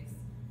conscious choice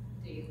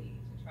daily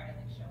to try to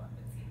like show up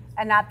and see.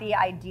 And not the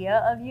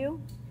idea of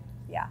you.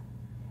 Yeah.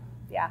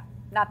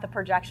 Not the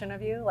projection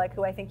of you, like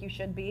who I think you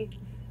should be,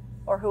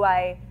 or who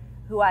I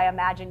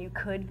imagine you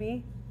could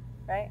be,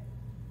 right?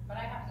 But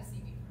I have to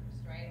see me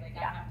first, right? Like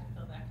I have to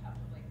fill that cup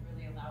of like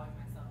really allowing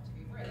myself to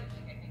be worthy.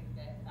 Like I think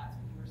that that's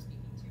what you were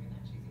speaking to, and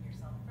that choosing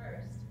yourself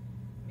first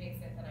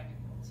makes it that I'm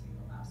able to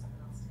allow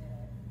someone else to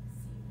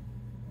see me.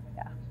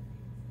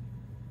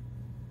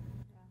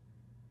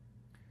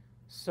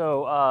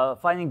 So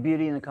finding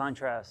beauty in the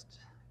contrast.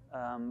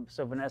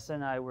 So Vanessa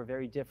and I were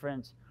very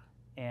different,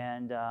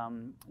 and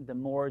the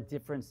more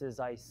differences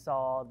I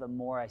saw, the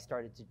more I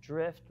started to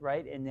drift,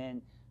 right? And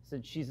then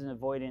since she's an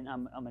avoidant,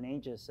 I'm an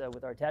anxious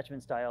with our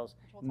attachment styles.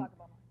 Which we'll talk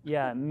about more.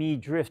 Yeah, me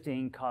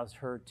drifting caused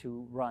her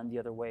to run the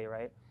other way,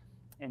 right?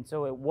 And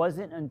so it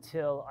wasn't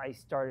until I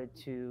started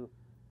to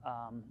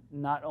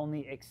not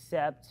only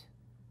accept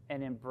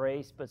and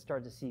embrace, but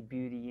start to see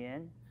beauty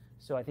in.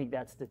 So I think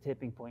that's the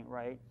tipping point,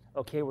 right?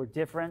 Okay, we're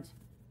different.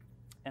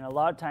 And a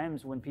lot of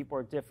times when people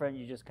are different,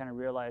 you just kind of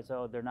realize,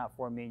 oh, they're not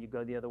for me, and you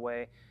go the other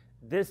way.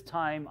 This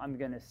time I'm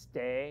going to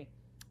stay.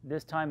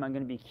 This time I'm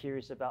going to be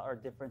curious about our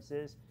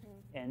differences.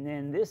 And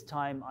then this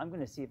time I'm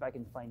going to see if I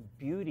can find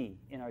beauty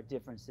in our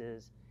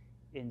differences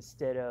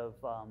instead of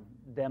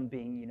them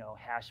being,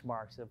 hash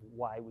marks of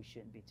why we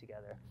shouldn't be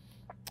together.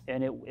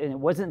 And it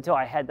wasn't until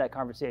I had that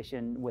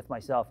conversation with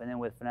myself and then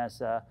with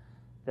Vanessa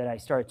that I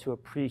started to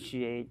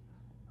appreciate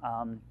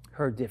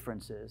her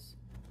differences.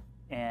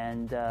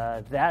 And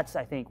that's,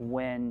 I think,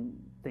 when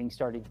things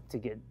started to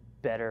get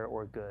better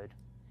or good.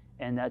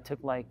 And that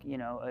took like,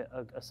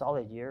 a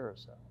solid year or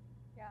so.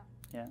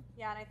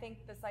 Yeah, and I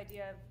think this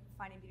idea of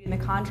finding beauty in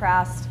the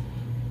contrast,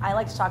 I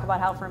like to talk about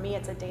how for me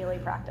it's a daily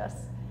practice.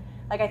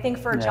 Like I think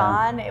for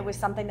John, it was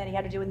something that he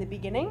had to do in the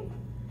beginning.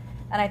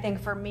 And I think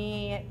for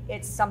me,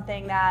 it's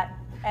something that,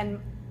 and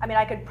I mean,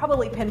 I could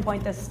probably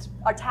pinpoint this,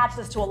 attach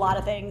this to a lot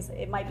of things.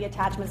 It might be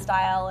attachment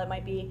style, it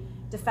might be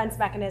defense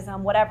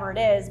mechanism, whatever it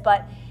is.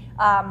 But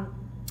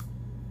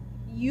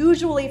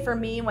usually for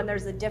me, when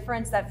there's a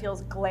difference that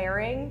feels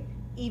glaring,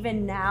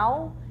 even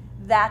now,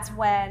 that's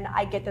when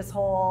I get this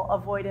whole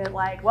avoidant,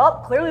 like,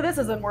 well, clearly this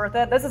isn't worth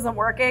it. This isn't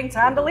working.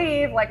 Time to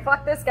leave. Like,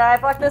 fuck this guy.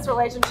 Fuck this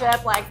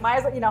relationship. Like, might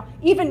as well,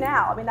 even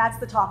now. I mean, that's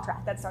the talk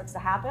track that starts to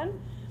happen.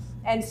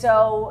 And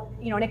so,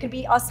 and it could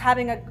be us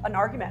having an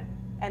argument,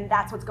 and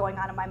that's what's going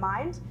on in my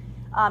mind.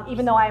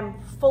 Even though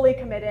I'm fully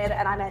committed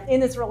and I'm in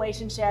this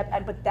relationship,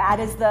 but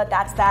that's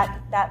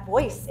that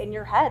voice in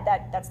your head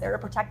that's there to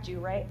protect you,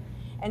 right?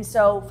 And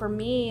so for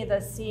me, the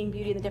seeing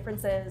beauty in the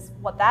differences,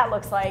 what that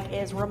looks like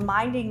is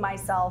reminding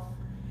myself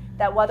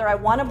that whether I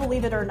want to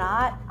believe it or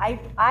not,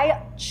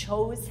 I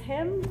chose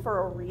him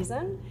for a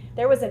reason.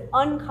 There was an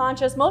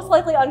unconscious, most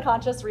likely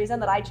unconscious reason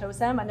that I chose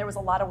him, and there was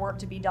a lot of work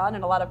to be done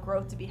and a lot of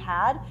growth to be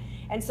had.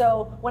 And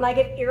so when I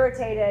get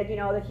irritated,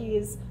 that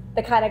he's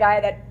the kind of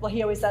guy that, well,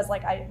 he always says,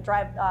 like, I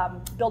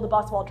build a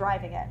bus while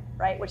driving it,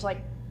 right? Which,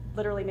 like,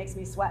 literally makes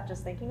me sweat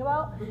just thinking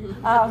about.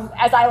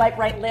 As I like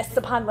write lists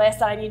upon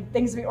lists and I need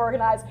things to be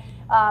organized.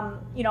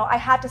 You know, I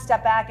have to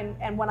step back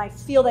and when I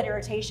feel that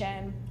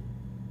irritation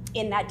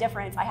in that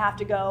difference, I have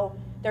to go,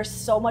 there's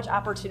so much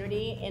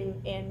opportunity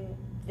in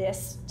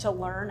this to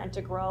learn and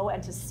to grow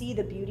and to see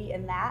the beauty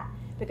in that.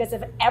 Because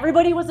if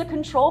everybody was a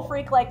control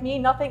freak like me,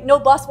 no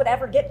bus would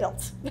ever get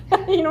built.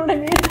 You know what I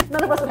mean?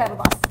 None of us would have a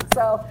bus.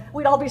 So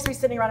we'd all be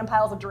sitting around in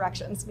piles of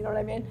directions. You know what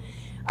I mean?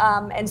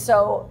 And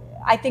so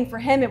I think for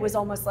him, it was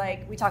almost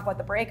like, we talk about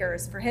the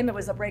breakers. For him, it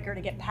was a breaker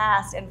to get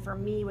past. And for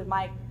me, with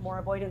my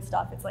more avoidant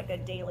stuff, it's like a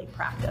daily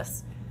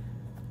practice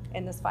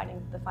in this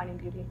finding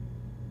beauty.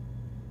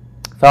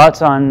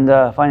 Thoughts on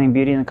finding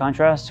beauty in the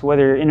contrast,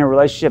 whether you're in a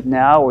relationship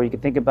now, or you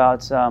could think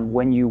about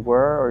when you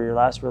were, or your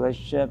last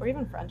relationship. Or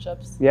even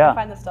friendships. Yeah. I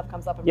find this stuff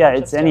comes up in Yeah,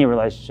 friendships it's any too.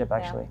 relationship,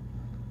 actually. I'm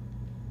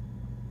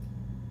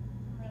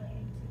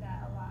relating to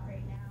that a lot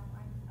right now.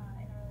 I'm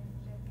in a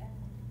relationship and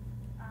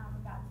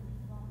about to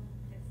move long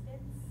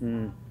distance.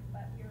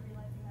 But we were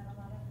realizing that a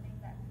lot of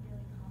things that we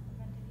really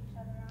complemented each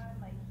other on,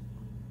 like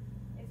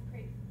he is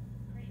pretty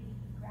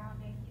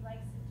grounded. He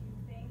likes to do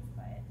things,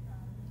 but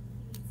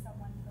he needs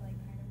someone to like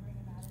kind of bring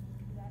him out and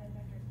do that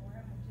adventure for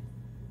him,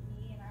 which is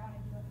me. And I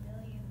want to do a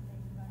million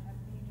things, but I have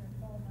major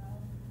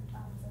FOMO.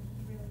 So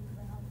he really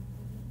grounds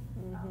me.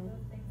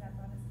 Those things that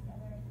brought us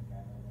together, I think,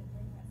 are a little bit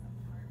bringing us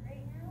apart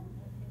right now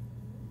with his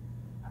mood.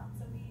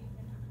 So we have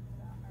been talking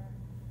about our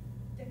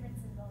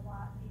differences a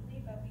lot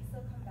lately, but we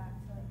still come back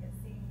to like a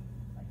same,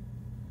 like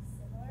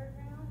similar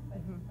ground.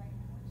 But right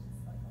now it's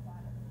just like a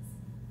lot of those,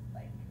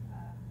 like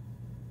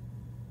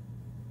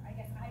I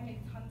guess I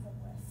make tons of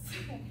lists,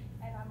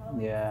 and I'm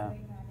always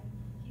doing that. And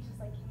he's just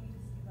like, can we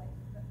just do like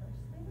the first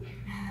thing?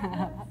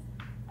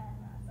 And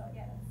so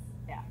yeah, that's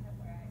kind of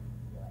where I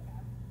feel like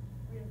I'm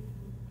really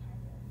kind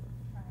of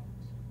trying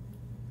to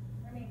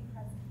remain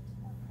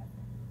more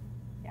present.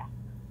 Yeah.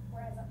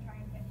 Whereas I'm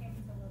trying to get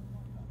him to look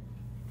more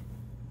focused.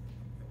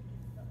 So we can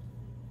still keep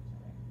leading each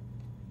other.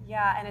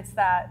 Yeah, and it's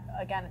that,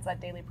 again, it's that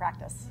daily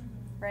practice,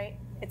 right?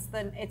 It's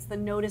the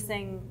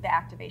noticing the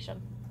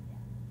activation.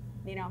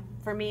 You know,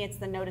 for me, it's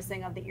the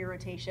noticing of the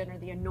irritation or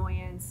the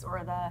annoyance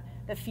or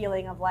the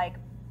feeling of like,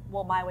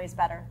 well, my way's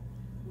better.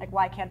 Like,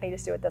 why can't they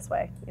just do it this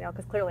way? You know,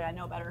 because clearly I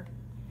know better.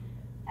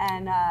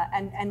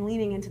 And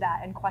leaning into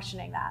that and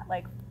questioning that,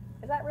 like,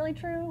 is that really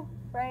true,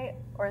 right?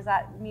 Or is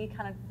that me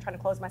kind of trying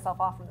to close myself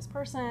off from this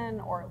person?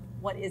 Or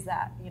what is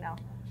that, you know?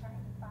 I'm trying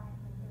to find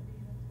like the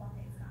reasons why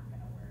it's not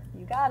going to work.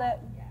 You got it.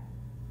 Yeah.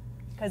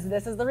 Because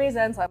this is the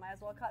reason, so I might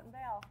as well cut and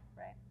bail,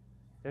 right?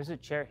 There's a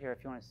chair here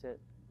if you want to sit.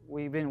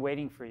 We've been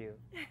waiting for you.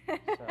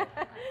 So.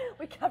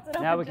 We kept it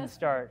up. Now we can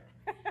start.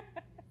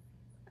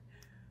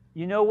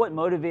 You know what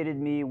motivated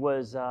me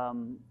was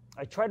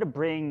I try to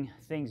bring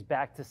things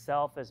back to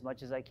self as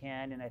much as I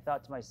can, and I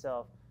thought to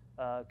myself,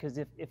 because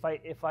if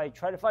I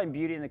try to find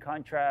beauty in the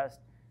contrast,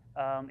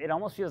 it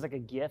almost feels like a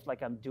gift,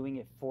 like I'm doing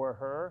it for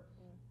her,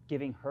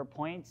 giving her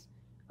points.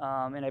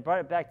 And I brought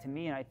it back to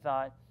me, and I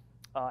thought,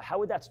 how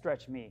would that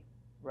stretch me,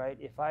 right?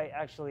 If I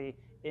actually,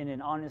 in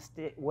an honest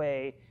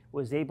way,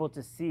 was able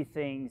to see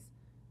things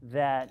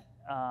that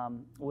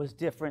was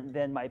different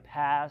than my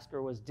past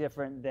or was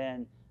different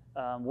than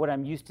what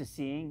I'm used to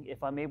seeing.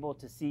 If I'm able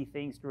to see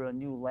things through a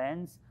new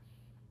lens,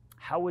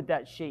 how would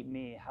that shape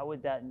me? How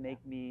would that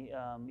make me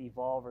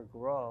evolve or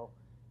grow?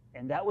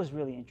 And that was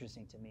really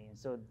interesting to me. And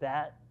so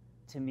that,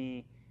 to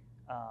me,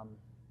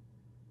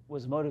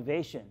 was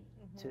motivation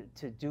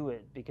to do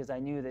it, because I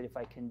knew that if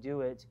I can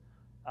do it,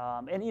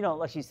 and you know,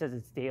 like she says,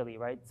 it's daily,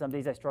 right? Some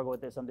days I struggle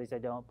with it, some days I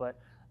don't, but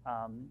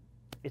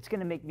it's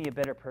going to make me a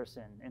better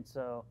person. And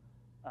so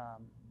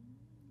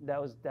that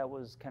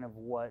was kind of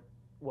what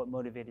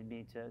motivated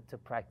me to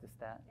practice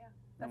that. Yeah,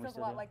 that feels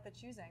a lot like the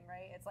choosing,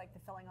 right? It's like the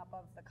filling up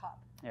of the cup.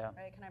 Yeah.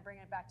 Right? Can I bring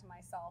it back to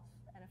myself?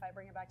 And if I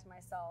bring it back to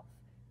myself,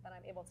 then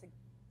I'm able to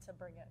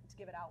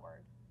give it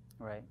outward.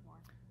 Right. More.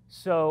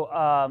 So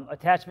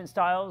attachment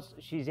styles.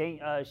 She's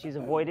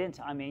avoidant.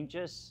 I'm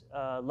anxious.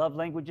 Love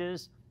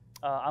languages.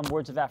 I'm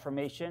words of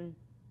affirmation,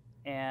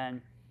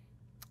 and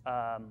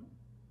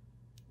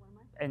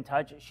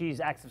touch. She's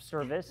acts of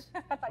service.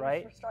 I thought right?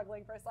 you were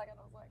struggling for a second.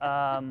 I was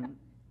like.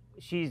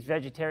 She's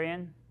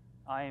vegetarian.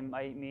 I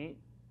eat meat.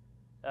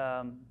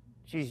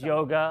 She's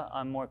yoga.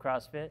 I'm more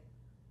CrossFit.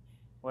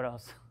 What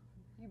else?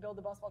 You build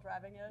the bus while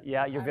driving it.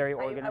 Yeah, you're very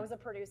organized. I was a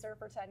producer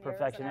for 10 years in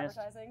Perfectionist.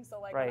 advertising,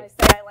 so like Right. when I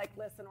say I like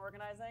lists and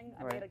organizing,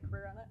 I made a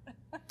career on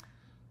it.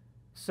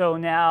 So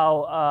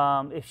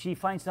now, if she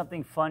finds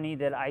something funny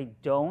that I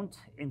don't,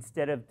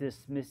 instead of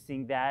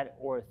dismissing that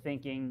or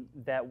thinking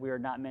that we're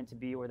not meant to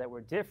be or that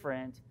we're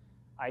different,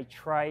 I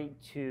try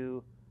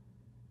to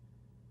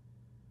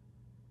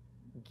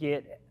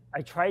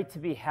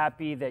be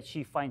happy that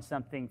she finds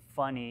something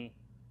funny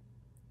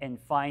and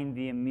find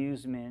the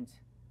amusement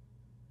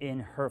in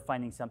her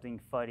finding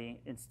something funny,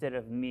 instead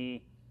of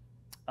me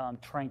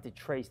trying to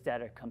trace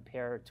that or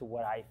compare to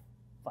what I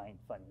find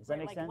funny. Does that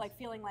make sense? Like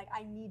feeling like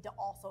I need to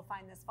also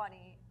find this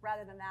funny,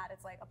 rather than that,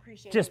 it's like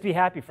appreciate. Just be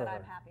happy for that her.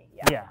 I'm happy.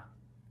 Yeah.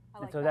 I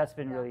And like so that. that's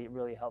been really,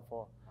 really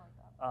helpful. I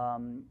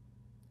like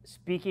that.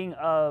 speaking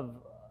of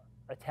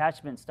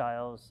attachment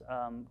styles,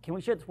 can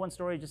we share this one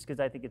story just because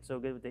I think it's so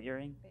good with the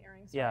earring? The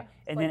earring story. Yeah, It's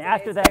and like then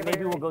after today's that, favorite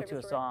maybe we'll go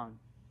favorite to a story.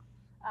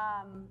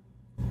 song.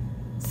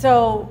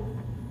 So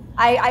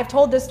I've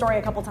told this story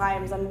a couple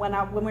times, and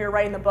when we were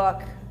writing the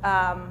book,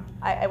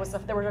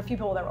 there were a few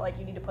people that were like,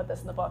 "You need to put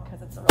this in the book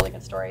because it's a really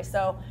good story."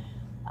 So,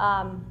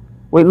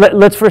 Wait,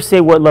 let's first say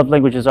what love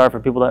languages are for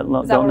people that is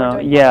that don't what we're know.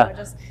 doing? Yeah. Love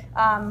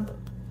languages?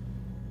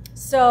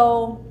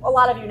 So a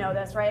lot of you know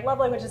this, right? Love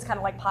language is kind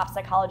of like pop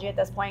psychology at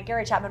this point.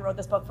 Gary Chapman wrote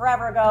this book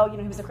forever ago. You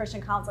know, he was a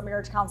Christian counselor,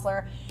 marriage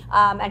counselor,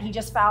 and he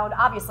just found,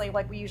 obviously,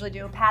 like we usually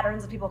do,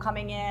 patterns of people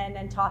coming in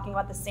and talking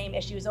about the same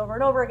issues over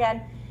and over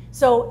again.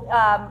 So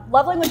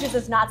love languages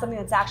is not something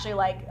that's actually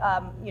like,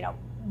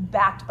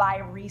 backed by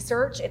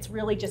research. It's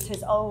really just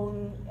his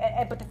own,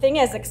 but the thing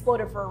is,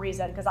 exploded for a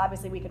reason, because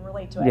obviously we can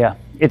relate to it. Yeah,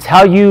 it's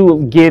how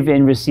you give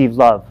and receive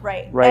love.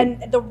 Right. Right.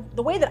 And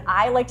the way that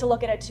I like to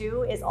look at it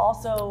too is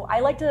also,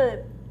 I like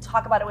to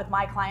talk about it with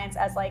my clients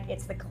as like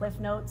it's the cliff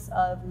notes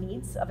of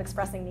needs, of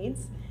expressing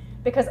needs.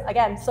 Because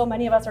again, so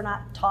many of us are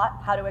not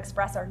taught how to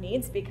express our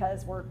needs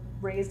because we're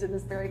raised in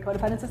this very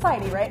codependent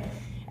society, right?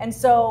 And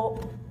so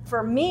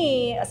for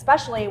me,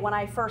 especially when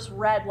I first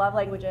read love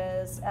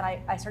languages and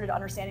I started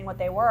understanding what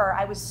they were,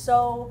 I was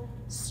so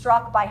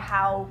struck by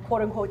how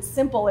quote unquote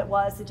simple it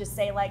was to just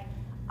say like,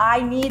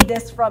 I need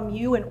this from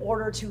you in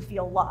order to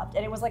feel loved.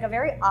 And it was like a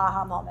very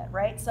aha moment,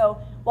 right? So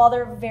while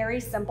they're very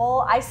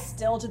simple, I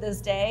still to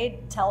this day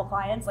tell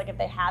clients, like if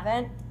they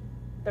haven't,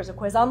 there's a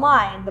quiz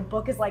online. The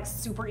book is like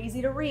super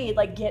easy to read,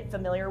 like get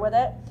familiar with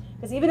it.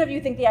 Because even if you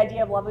think the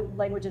idea of love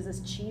languages is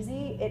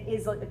cheesy, it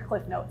is like the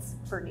cliff notes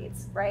for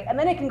needs, right? And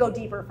then it can go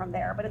deeper from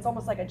there, but it's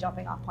almost like a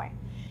jumping off point.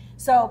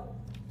 So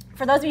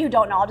for those of you who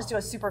don't know, I'll just do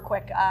a super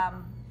quick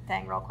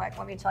thing real quick.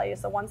 Let me tell you,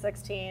 so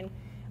 116,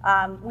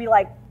 we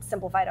like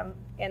simplified them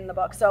in the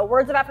book. So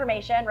words of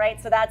affirmation,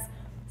 right? So that's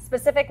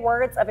specific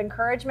words of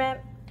encouragement,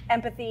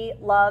 empathy,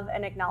 love,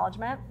 and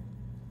acknowledgement.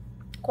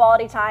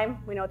 Quality time,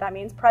 we know what that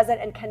means. Present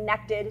and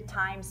connected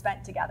time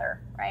spent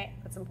together, right?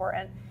 That's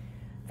important.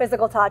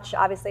 Physical touch,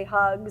 obviously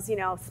hugs,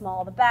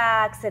 small of the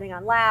back, sitting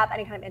on lap,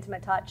 any kind of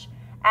intimate touch.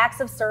 Acts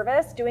of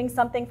service, doing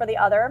something for the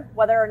other,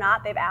 whether or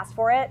not they've asked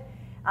for it.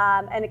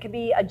 And it could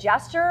be a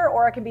gesture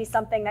or it could be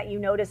something that you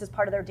notice as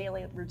part of their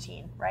daily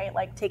routine, right?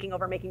 Like taking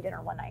over making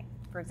dinner one night,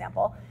 for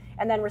example.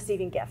 And then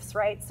receiving gifts,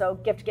 right? So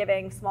gift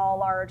giving, small,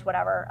 large,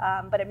 whatever.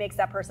 But it makes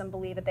that person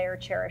believe that they are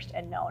cherished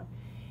and known.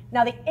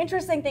 Now, the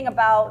interesting thing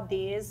about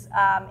these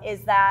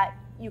is that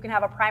you can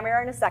have a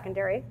primary and a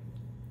secondary.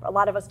 A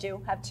lot of us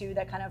do have two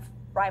that kind of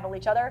rival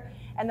each other.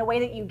 And the way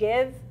that you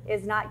give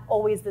is not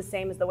always the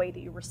same as the way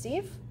that you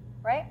receive,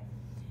 right?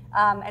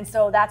 And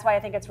so that's why I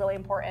think it's really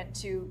important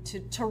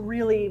to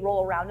really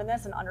roll around in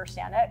this and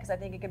understand it, because I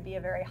think it could be a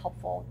very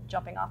helpful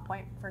jumping off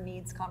point for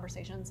needs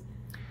conversations.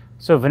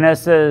 So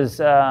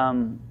Vanessa's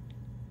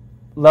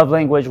love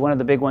language, one of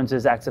the big ones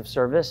is acts of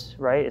service,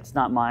 right? It's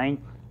not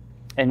mine.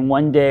 And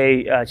one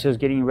day she was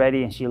getting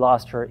ready and she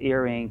lost her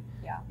earring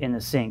in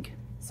the sink.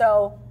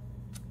 So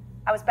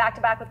I was back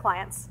to back with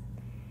clients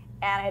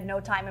and I had no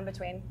time in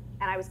between.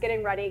 And I was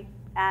getting ready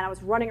and I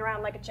was running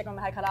around like a chicken with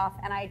my head cut off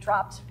and I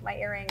dropped my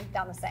earring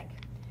down the sink.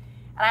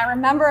 And I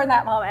remember in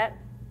that moment,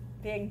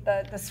 being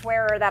the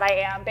swearer that I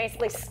am,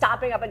 basically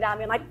stopping up and down,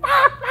 being like,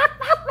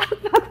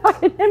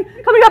 and him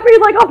coming up and he's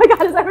like, oh my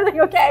God, is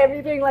everything okay? And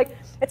me being like,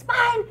 it's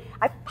fine,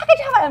 I fucking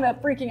have it. I'm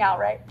freaking out,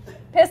 right?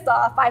 Pissed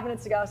off 5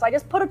 minutes ago. So I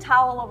just put a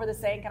towel over the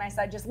sink and I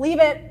said, just leave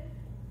it.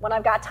 When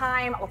I've got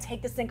time, I'll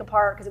take the sink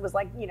apart because it was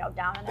like,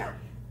 down in there.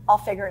 I'll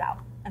figure it out.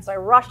 And so I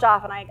rushed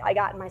off and I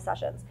got in my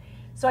sessions.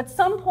 So at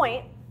some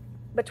point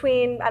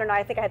between, I don't know,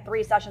 I think I had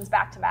 3 sessions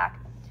back to back,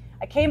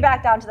 I came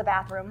back down to the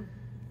bathroom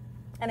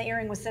and the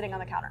earring was sitting on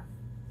the counter.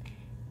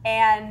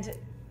 And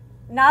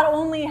not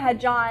only had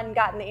John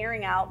gotten the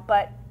earring out,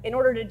 but in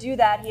order to do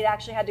that, he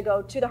actually had to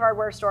go to the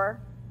hardware store,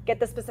 get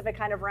the specific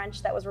kind of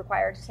wrench that was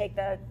required to take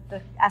the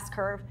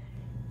S-curve.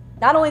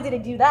 Not only did he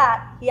do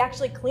that, he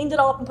actually cleaned it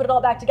all up and put it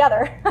all back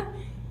together.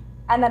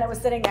 And then it was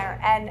sitting there.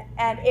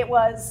 And it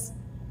was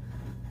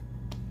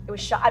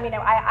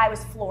I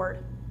was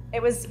floored.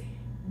 It was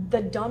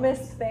the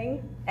dumbest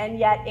thing, and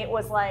yet it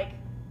was like,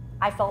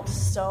 I felt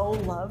so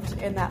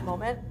loved in that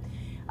moment.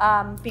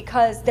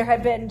 Because there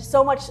had been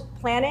so much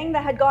planning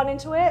that had gone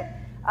into it.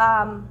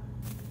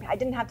 I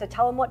didn't have to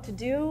tell him what to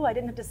do. I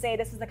didn't have to say,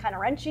 this is the kind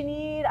of wrench you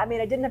need. I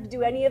didn't have to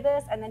do any of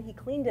this. And then he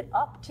cleaned it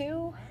up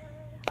too.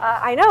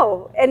 I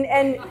know.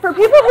 And for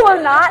people who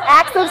are not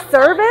acts of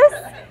service,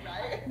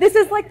 this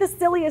is like the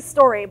silliest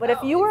story. But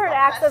if you were an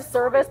acts of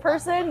service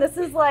person, this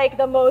is like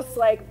the most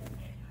like,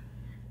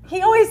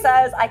 he always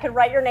says, I could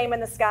write your name in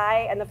the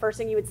sky, and the first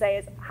thing you would say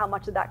is, how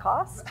much did that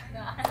cost?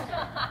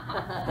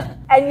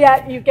 And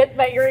yet you get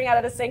my earring out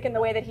of the sink in the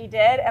way that he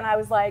did, and I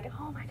was like,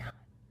 oh my God,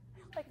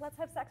 like let's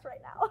have sex right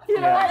now. You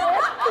know what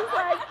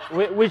I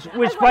mean?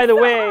 Which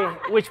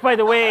by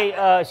the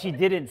way, she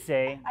didn't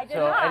say. I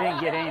didn't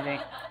get anything.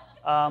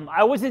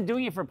 I wasn't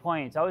doing it for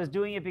points. I was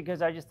doing it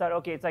because I just thought,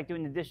 okay, it's like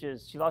doing the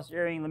dishes. She lost her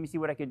earring. Let me see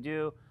what I could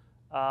do.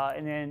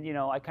 And then, you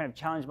know, I kind of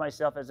challenged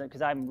myself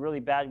because I'm really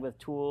bad with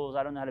tools.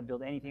 I don't know how to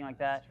build anything like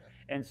that.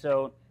 And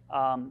so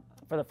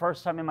for the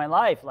first time in my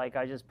life, like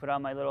I just put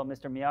on my little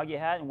Mr. Miyagi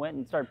hat and went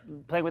and started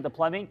playing with the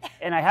plumbing.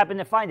 And I happened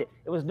to find it.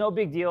 It was no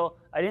big deal.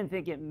 I didn't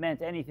think it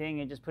meant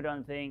anything, and just put it on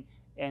the thing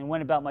and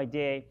went about my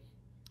day.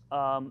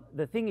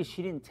 The thing is,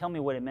 she didn't tell me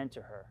what it meant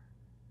to her.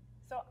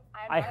 So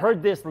I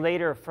heard this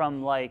later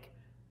from like.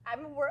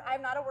 I'm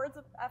not a words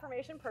of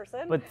affirmation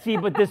person. But see,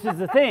 but this is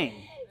the thing.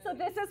 So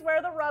this is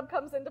where the rub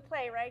comes into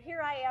play, right?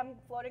 Here I am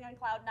floating on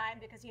cloud 9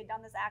 because he had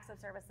done this acts of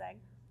service thing.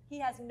 He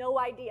has no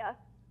idea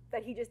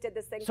that he just did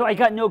this thing. So I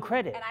got no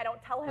credit. And I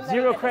don't tell him.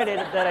 Zero credit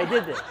that I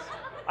did this.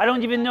 I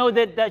don't even know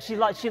that she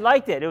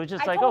liked it. It was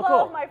just like, oh, I told cool.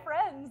 all of my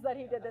friends that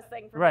he did this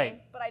thing for Right.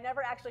 me, but I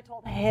never actually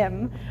told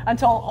him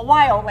until a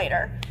while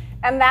later.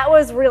 And that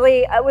was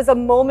really, it was a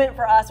moment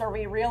for us where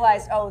we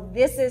realized, oh,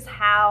 this is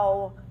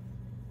how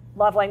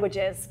love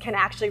languages can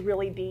actually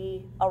really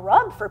be a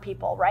rub for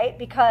people, right?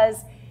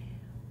 Because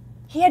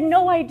he had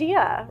no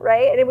idea,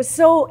 right? And it's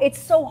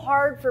so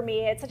hard for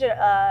me. It's such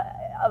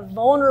a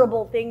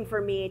vulnerable thing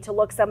for me to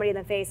look somebody in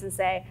the face and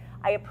say,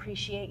 I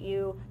appreciate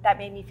you. That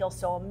made me feel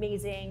so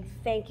amazing.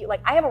 Thank you.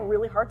 Like, I have a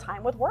really hard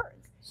time with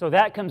words. So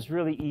that comes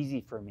really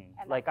easy for me.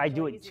 And Like, that I comes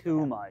do really it easy for too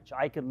him. much.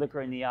 I could look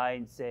her in the eye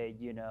and say,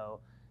 you know,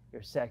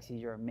 you're sexy,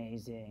 you're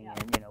amazing, Yeah.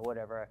 and, you know,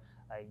 whatever.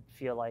 I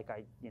feel like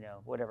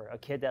whatever, a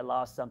kid that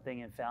lost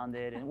something and found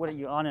it, and what are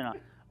you on and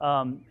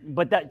on.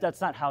 But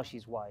that's not how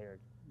she's wired,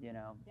 you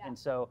know. Yeah. And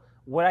so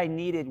what I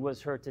needed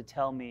was her to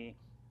tell me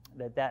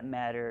that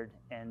mattered,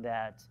 and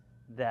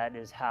that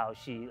is how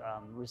she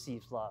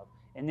receives love.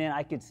 And then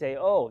I could say,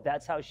 oh,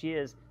 that's how she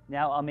is.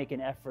 Now I'll make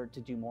an effort to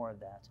do more of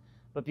that.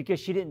 But because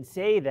she didn't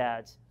say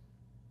that,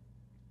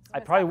 I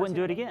probably wouldn't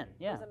do it again.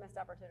 Yeah. It was a missed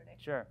opportunity.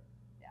 Sure.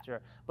 Yeah.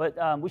 Sure.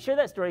 But we share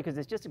that story because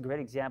it's just a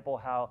great example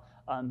how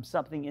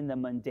something in the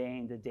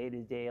mundane, the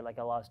day-to-day, like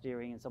a lost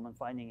earring and someone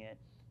finding it,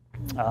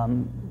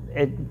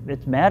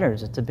 it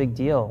matters. It's a big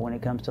deal when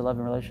it comes to love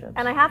and relationships.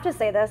 And I have to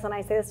say this, and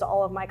I say this to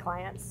all of my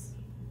clients.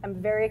 I'm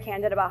very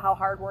candid about how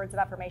hard words of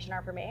affirmation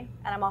are for me.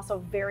 And I'm also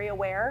very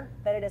aware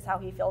that it is how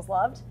he feels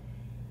loved.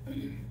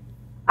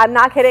 I'm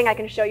not kidding. I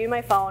can show you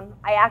my phone.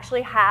 I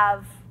actually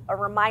have a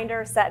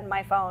reminder set in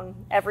my phone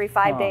every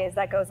 5 days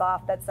that goes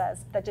off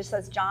that just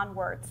says John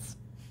words.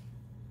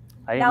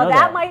 I didn't Now know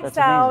that might That's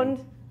sound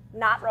amazing.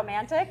 not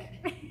romantic.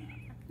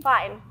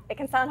 Fine. It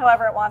can sound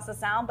however it wants to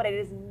sound, but it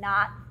is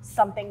not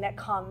something that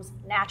comes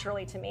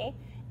naturally to me.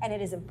 And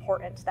it is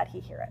important that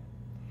he hear it.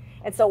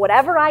 And so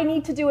whatever I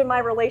need to do in my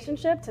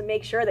relationship to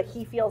make sure that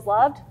he feels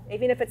loved,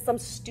 even if it's some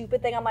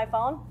stupid thing on my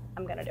phone,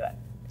 I'm gonna do it.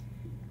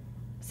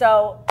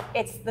 So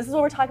this is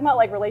what we're talking about,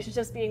 like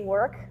relationships being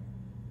work.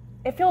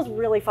 It feels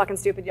really fucking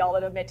stupid, y'all,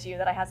 to admit to you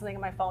that I have something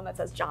on my phone that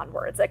says John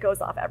words that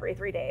goes off every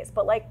 3 days.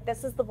 But like,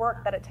 this is the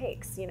work that it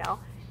takes, you know?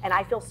 And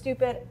I feel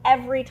stupid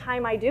every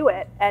time I do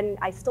it, and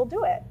I still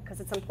do it because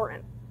it's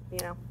important, you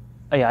know?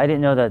 Oh yeah, I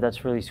didn't know that.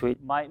 That's really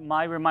sweet.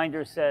 My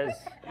reminder says,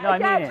 no, I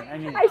mean it. I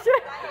mean,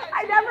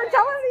 I never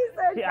tell him these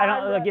things. yeah,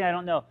 I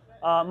don't know.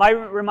 My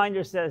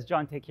reminder says,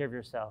 John, take care of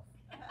yourself.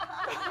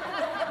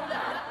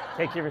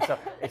 Take care of yourself.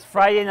 It's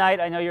Friday night.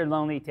 I know you're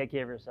lonely. Take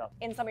care of yourself.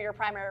 In some of your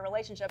primary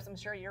relationships, I'm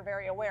sure you're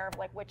very aware of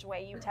like which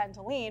way you tend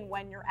to lean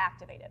when you're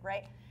activated,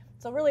 right?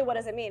 So really, what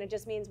does it mean? It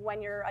just means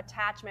when your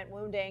attachment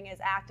wounding is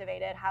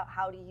activated,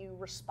 how do you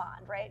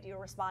respond, right? Do you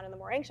respond in the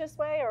more anxious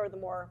way or the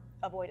more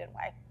avoidant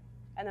way?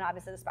 And then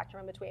obviously the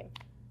spectrum in between.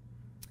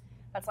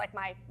 That's like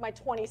my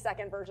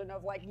 20-second version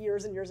of like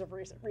years and years of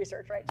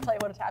research, right? To tell you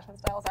what attachment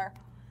styles are.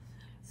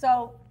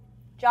 So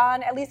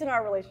John, at least in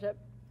our relationship,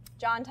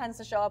 John tends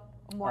to show up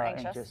more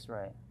anxious.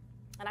 Right.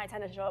 And I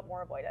tend to show up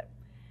more avoidant.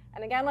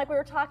 And again, like we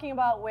were talking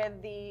about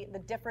with the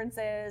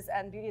differences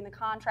and beauty and the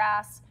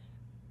contrast,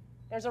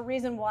 there's a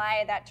reason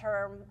why that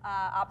term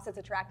opposites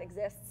attract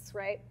exists,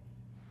 right?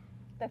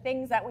 The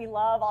things that we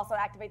love also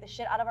activate the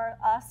shit out of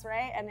us,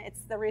 right? And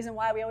it's the reason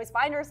why we always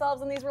find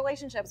ourselves in these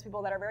relationships,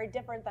 people that are very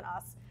different than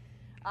us,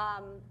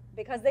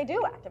 because they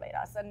do activate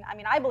us. And I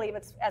mean, I believe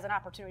it's as an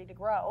opportunity to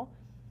grow,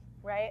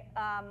 right?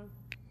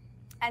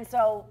 And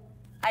so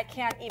I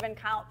can't even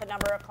count the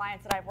number of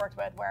clients that I've worked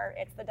with where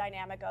it's the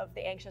dynamic of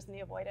the anxious and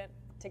the avoidant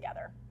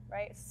together,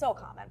 right? It's so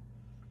common.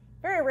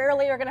 Very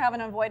rarely you're gonna have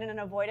an avoidant and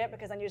avoidant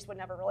because then you just wouldn't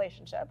have a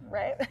relationship,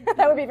 right?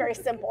 That would be very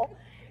simple.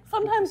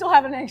 Sometimes you'll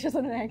have an anxious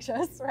and an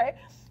anxious, right?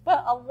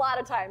 But a lot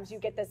of times you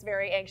get this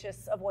very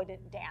anxious avoidant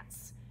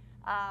dance.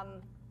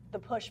 The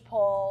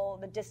push-pull,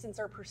 the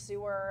distancer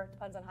pursuer,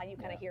 depends on how you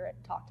kind of hear it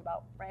talked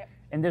about, right?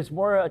 And there's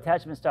more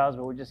attachment styles,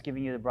 but we're just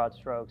giving you the broad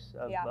strokes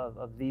of, Yeah.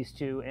 of these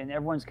two, and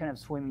everyone's kind of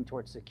swimming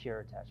towards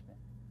secure attachment.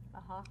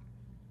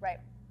 Right.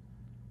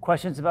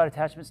 Questions about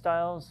attachment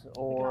styles, We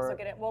can or also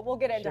get it. Well, we'll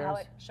get into how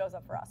shares? it shows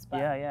up for us. But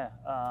yeah.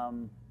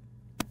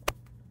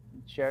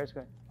 Shares,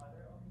 good. Are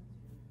there only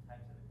 2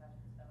 types of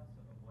attachment styles,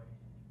 so avoiding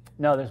and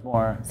No, there's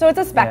more. So it's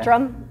a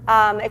spectrum.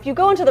 If you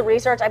go into the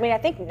research, I mean, I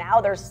think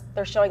now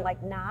they're showing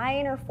like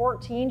 9 or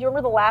 14. Do you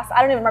remember the last?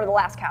 I don't even remember the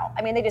last count.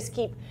 I mean, they just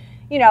keep,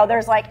 you know,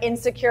 there's like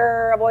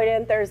insecure,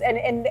 avoidant,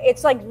 and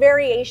it's like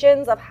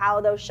variations of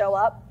how those show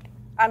up.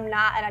 I'm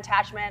not an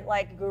attachment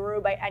like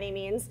guru by any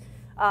means,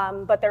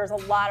 but there's a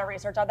lot of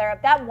research out there.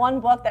 That one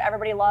book that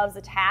everybody loves,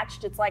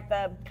 Attached, it's like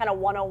the kind of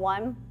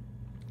 101.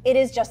 It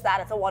is just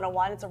that, it's a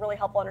 101. It's a really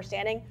helpful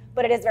understanding,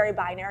 but it is very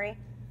binary,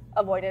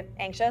 avoidant,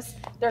 anxious.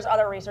 There's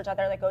other research out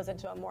there that goes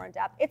into it more in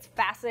depth. It's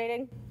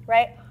fascinating,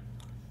 right?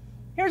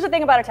 Here's the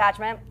thing about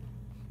attachment,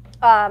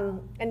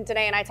 and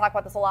Danae and I talk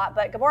about this a lot,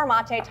 but Gabor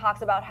Mate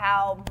talks about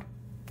how,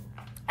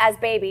 as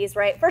babies,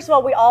 right? First of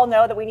all, we all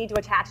know that we need to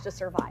attach to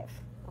survive,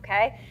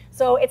 okay?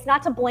 So it's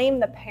not to blame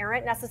the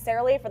parent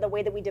necessarily for the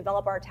way that we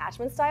develop our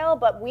attachment style,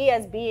 but we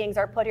as beings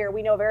are put here,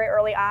 we know very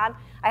early on,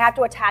 I have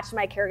to attach to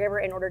my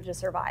caregiver in order to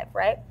survive,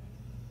 right?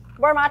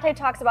 Gabor Mate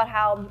talks about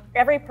how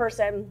every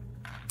person,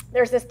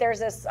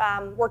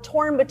 we're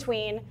torn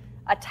between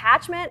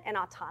attachment and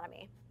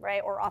autonomy,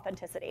 right? Or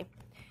authenticity.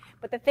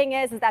 But the thing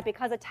is that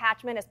because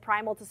attachment is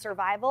primal to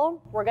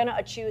survival, we're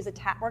gonna choose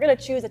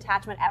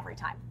attachment every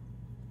time.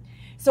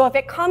 So if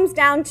it comes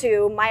down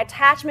to my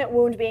attachment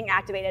wound being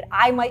activated,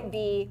 I might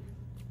be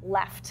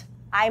left.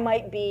 I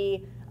might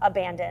be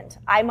abandoned.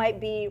 I might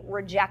be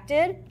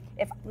rejected.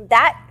 If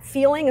that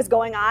feeling is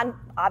going on,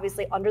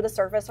 obviously under the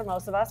surface for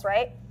most of us,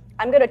 right?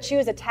 I'm gonna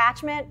choose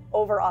attachment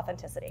over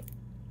authenticity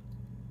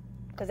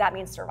because that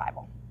means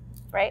survival,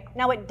 right?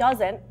 Now it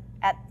doesn't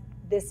at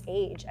this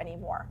age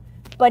anymore,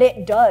 but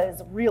it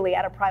does really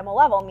at a primal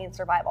level mean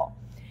survival.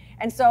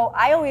 And so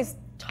I always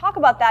talk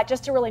about that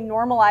just to really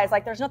normalize,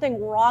 like there's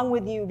nothing wrong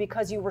with you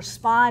because you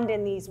respond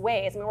in these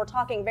ways. I mean, we're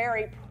talking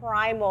very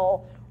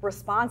primal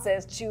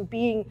responses to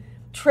being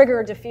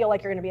triggered to feel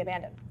like you're gonna be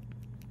abandoned,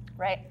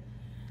 right?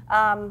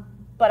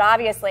 But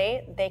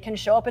obviously they can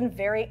show up in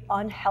very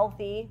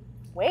unhealthy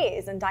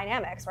ways and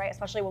dynamics, right?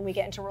 Especially when we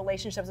get into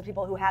relationships with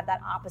people who have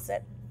that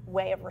opposite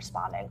way of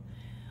responding.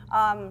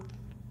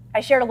 I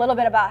shared a little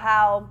bit about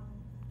how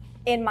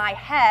in my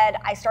head,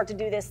 I start to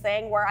do this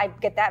thing where I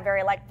get that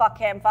very like, fuck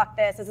him, fuck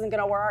this isn't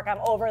gonna work, I'm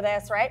over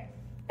this, right?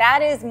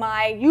 That is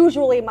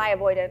usually my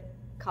avoidant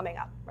coming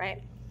up,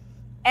 right?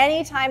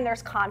 Anytime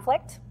there's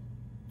conflict,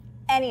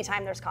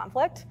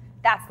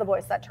 that's the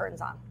voice that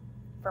turns on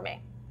for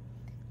me.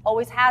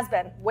 Always has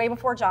been, way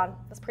before John.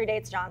 This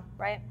predates John,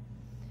 right?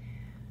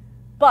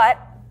 But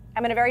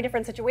I'm in a very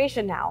different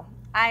situation now.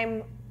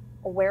 I'm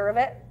aware of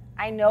it.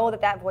 I know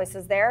that that voice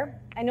is there.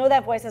 I know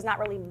that voice is not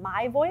really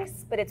my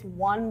voice, but it's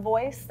one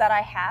voice that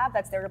I have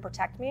that's there to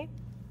protect me.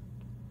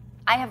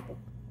 I have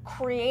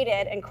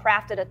created and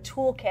crafted a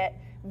toolkit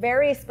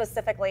very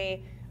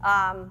specifically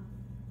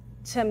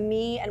to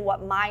me and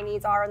what my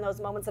needs are in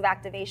those moments of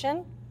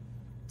activation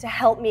to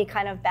help me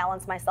kind of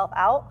balance myself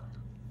out.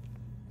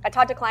 I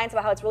talk to clients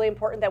about how it's really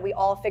important that we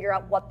all figure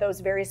out what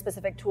those very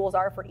specific tools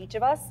are for each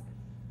of us.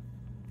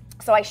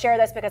 So I share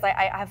this because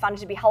I have found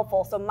it to be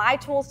helpful. So my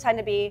tools tend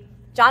to be,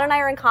 John and I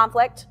are in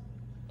conflict.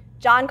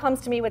 John comes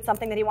to me with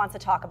something that he wants to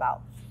talk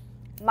about.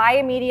 My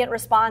immediate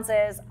response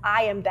is,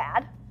 I am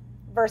bad,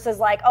 versus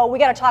like, oh, we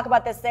gotta talk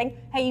about this thing.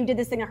 Hey, you did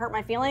this thing to hurt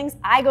my feelings.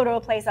 I go to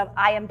a place of,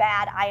 I am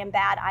bad, I am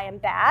bad, I am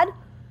bad.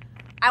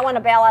 I wanna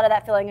bail out of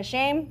that feeling of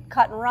shame,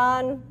 cut and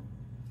run,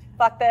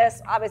 fuck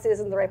this, obviously this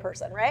isn't the right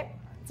person, right?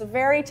 It's a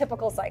very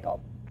typical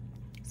cycle.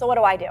 So what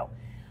do?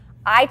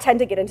 I tend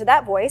to get into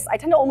that voice. I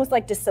tend to almost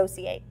like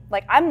dissociate.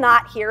 Like I'm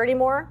not here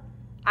anymore.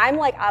 I'm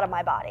like out of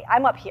my body.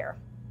 I'm up here.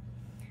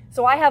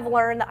 So I have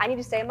learned that I need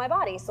to stay in my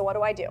body. So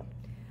what do?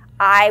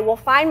 I will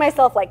find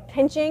myself like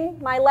pinching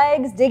my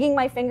legs, digging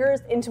my fingers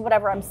into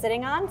whatever I'm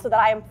sitting on so that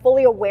I am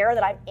fully aware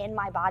that I'm in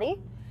my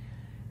body.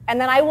 And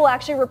then I will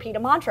actually repeat a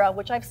mantra,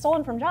 which I've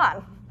stolen from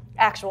John,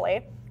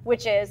 actually,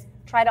 which is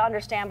try to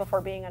understand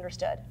before being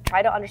understood.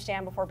 Try to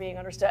understand before being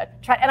understood.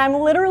 And I'm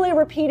literally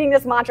repeating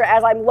this mantra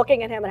as I'm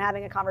looking at him and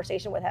having a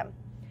conversation with him.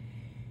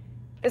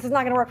 This is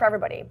not gonna work for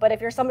everybody, but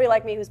if you're somebody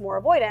like me who's more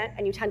avoidant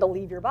and you tend to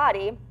leave your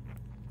body,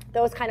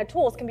 those kind of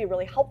tools can be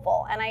really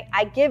helpful. And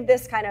I give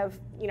this kind of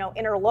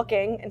inner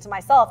looking into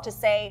myself to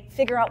say,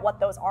 figure out what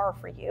those are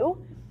for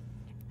you,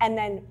 and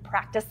then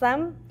practice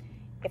them.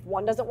 If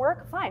one doesn't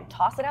work, fine,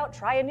 toss it out,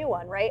 try a new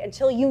one, right?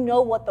 Until you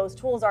know what those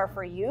tools are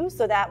for you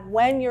so that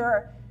when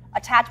your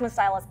attachment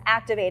style is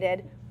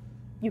activated,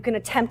 you can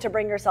attempt to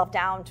bring yourself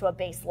down to a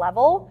base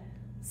level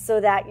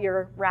so that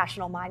your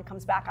rational mind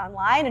comes back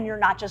online and you're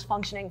not just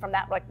functioning from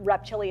that like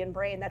reptilian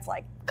brain that's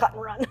like cut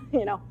and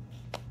run,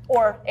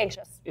 or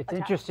anxious. It's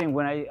interesting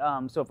when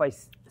so if I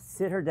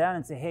sit her down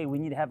and say, hey, we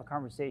need to have a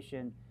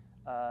conversation,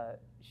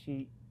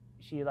 she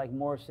like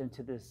morphs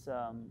into this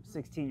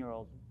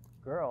 16-year-old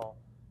girl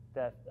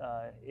that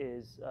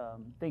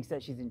thinks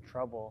that she's in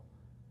trouble.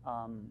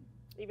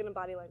 Even in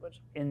body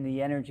language. In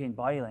the energy and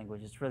body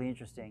language, it's really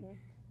interesting. Mm-hmm.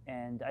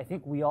 And I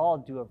think we all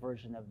do a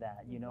version of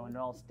that, and it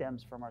all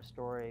stems from our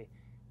story.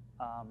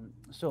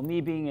 So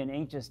me being an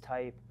anxious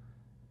type,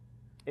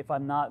 if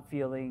I'm not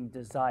feeling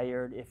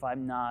desired, if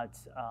I'm not,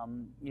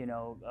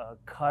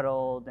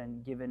 cuddled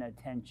and given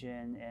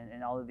attention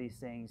and all of these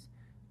things,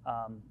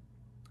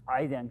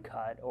 I then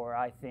cut, or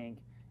I think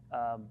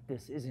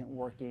this isn't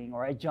working,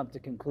 or I jump to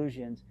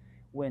conclusions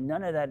when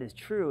none of that is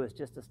true. It's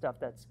just the stuff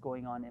that's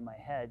going on in my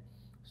head.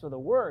 So the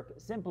work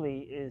simply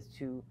is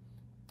to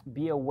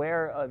be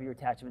aware of your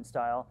attachment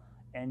style,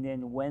 and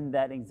then when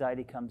that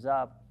anxiety comes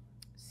up,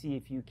 see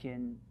if you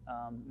can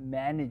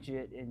manage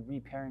it and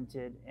reparent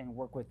it and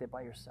work with it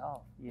by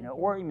yourself, you know,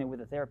 or even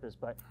with a therapist,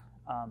 but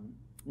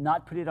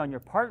not put it on your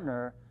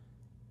partner,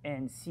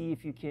 and see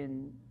if you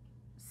can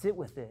sit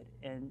with it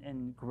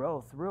and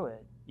grow through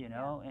it, you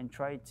know, and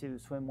try to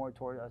swim more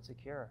toward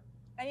secure.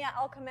 And yeah,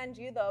 I'll commend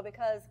you though,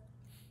 because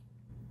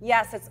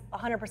yes, it's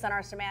 100%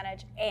 ours to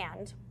manage,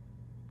 and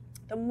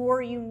the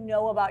more you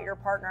know about your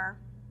partner,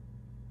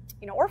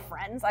 you know, or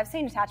friends, I've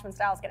seen attachment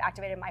styles get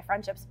activated in my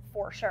friendships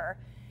for sure.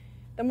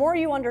 The more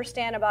you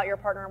understand about your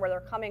partner and where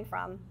they're coming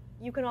from,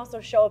 you can also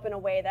show up in a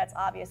way that's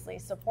obviously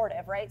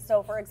supportive, right?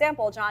 So for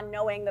example, John,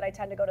 knowing that I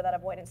tend to go to that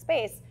avoidant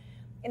space,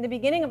 in the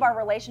beginning of our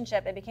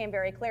relationship, it became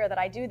very clear that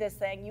I do this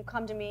thing, you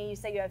come to me, you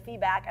say you have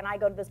feedback, and I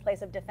go to this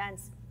place of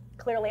defense.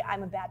 Clearly,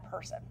 I'm a bad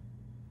person.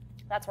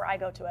 That's where I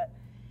go to it.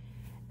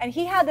 And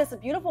he had this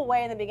beautiful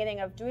way in the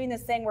beginning of doing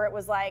this thing where it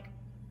was like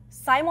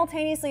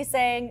simultaneously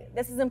saying,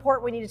 this is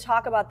important, we need to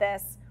talk about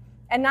this,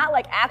 and not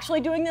like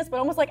actually doing this, but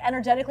almost like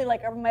energetically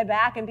like over my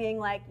back and being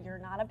like, you're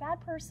not a bad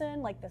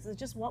person, like this is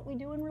just what we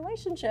do in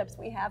relationships.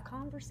 We have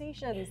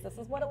conversations, this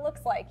is what it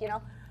looks like, you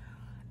know?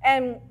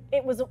 And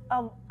it was,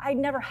 I'd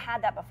never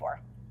had that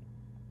before.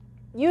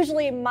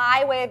 Usually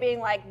my way of being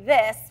like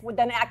this would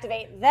then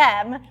activate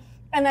them,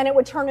 and then it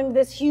would turn into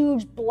this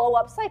huge blow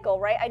up cycle,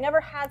 right? I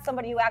never had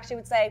somebody who actually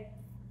would say,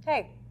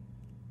 hey,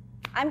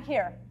 I'm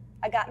here.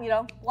 I got, you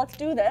know, let's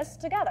do this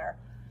together.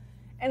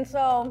 And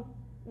so,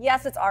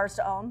 yes, it's ours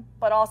to own,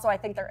 but also I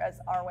think there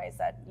are ways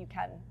that you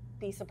can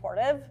be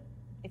supportive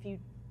if you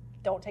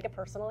don't take it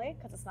personally,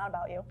 because it's not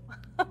about you.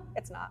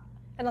 It's not.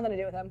 It had nothing to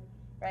do with him,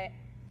 right?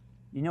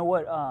 You know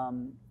what,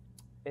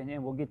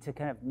 and we'll get to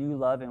kind of new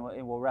love, and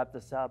we'll wrap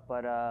this up,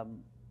 but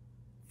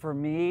for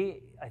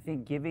me, I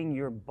think giving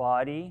your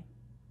body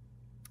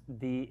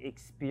the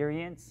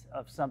experience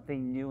of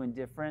something new and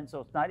different,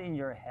 so it's not in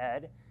your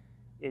head,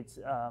 it's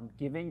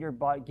giving your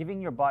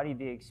body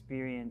the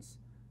experience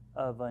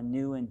of a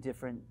new and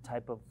different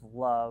type of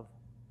love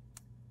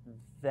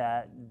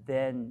that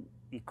then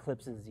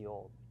eclipses the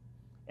old.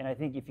 And I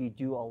think if you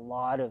do a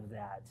lot of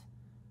that,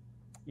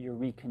 you're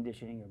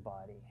reconditioning your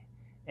body.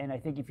 And I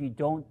think if you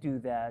don't do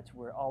that,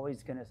 we're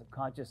always going to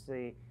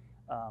subconsciously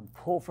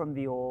pull from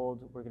the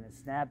old, we're going to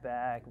snap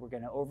back, we're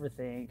going to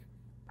overthink,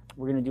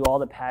 we're going to do all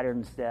the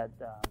patterns that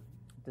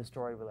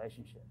destroy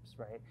relationships,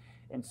 right?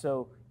 And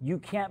so you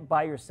can't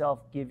by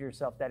yourself give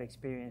yourself that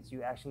experience,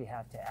 you actually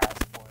have to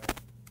ask for it.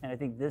 And I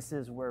think this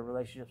is where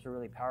relationships are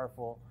really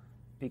powerful,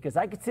 because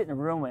I could sit in a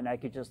room and I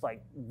could just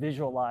like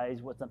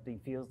visualize what something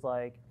feels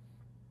like.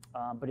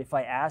 But if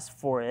I ask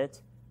for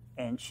it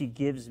and she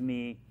gives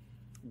me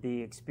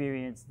the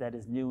experience that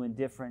is new and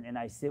different, and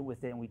I sit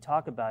with it and we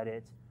talk about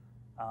it,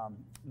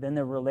 then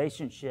the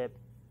relationship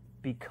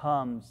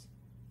becomes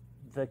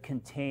the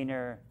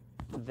container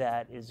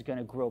that is going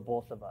to grow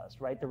both of us,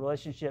 right? The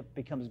relationship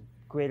becomes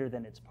greater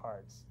than its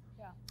parts.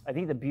 Yeah. I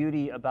think the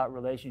beauty about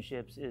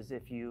relationships is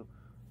if you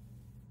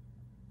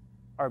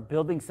are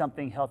building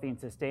something healthy and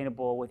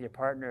sustainable with your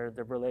partner,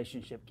 the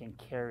relationship can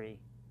carry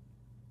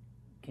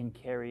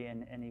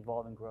and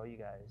evolve and grow you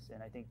guys.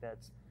 And I think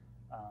that's,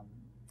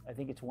 I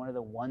think it's one of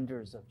the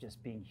wonders of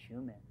just being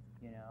human,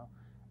 you know?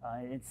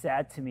 And it's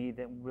sad to me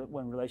that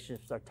when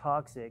relationships are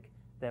toxic,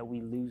 that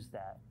we lose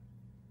that.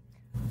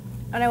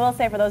 And I will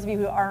say, for those of you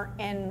who aren't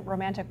in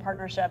romantic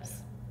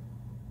partnerships,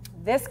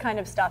 this kind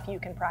of stuff you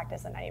can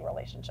practice in any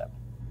relationship.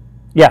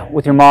 Yeah,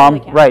 with your mom,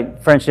 really right,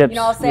 friendships. You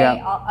know, I'll say,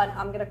 yeah.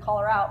 I'm going to call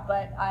her out,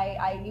 but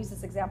I use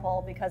this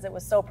example because it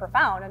was so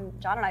profound,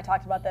 and John and I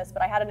talked about this,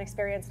 but I had an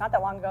experience not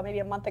that long ago, maybe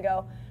a month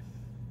ago.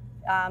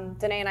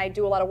 Danae and I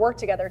do a lot of work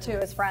together too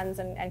as friends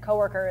and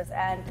coworkers,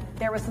 and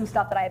there was some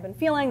stuff that I had been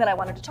feeling that I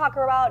wanted to talk to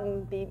her about,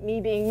 and me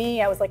being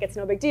me, I was like, it's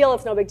no big deal,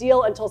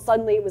 until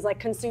suddenly it was like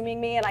consuming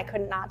me and I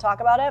couldn't not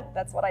talk about it.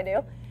 That's what I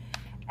do.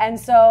 And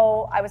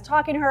so I was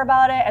talking to her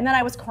about it, and then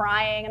I was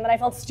crying, and then I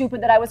felt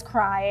stupid that I was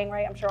crying,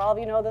 right? I'm sure all of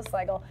you know this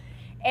cycle.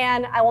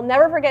 And I will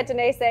never forget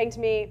Danae saying to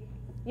me,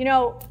 you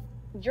know,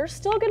 you're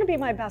still gonna be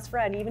my best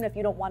friend even if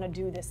you don't wanna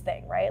do this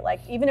thing, right? Like,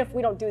 even if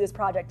we don't do this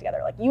project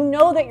together, like, you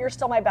know that you're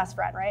still my best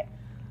friend, right?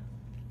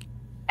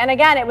 And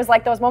again, it was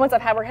like those moments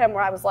I've had with him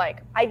where I was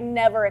like, I'd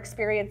never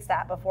experienced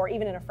that before,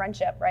 even in a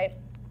friendship, right?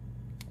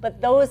 But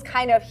those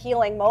kind of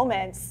healing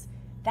moments,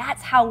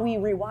 that's how we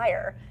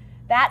rewire.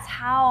 That's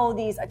how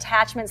these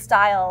attachment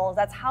styles,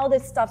 that's how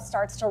this stuff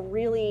starts to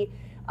really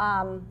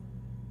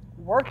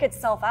work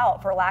itself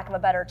out, for lack of a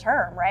better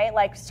term, right?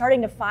 Like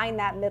starting to find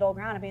that middle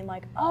ground and being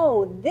like,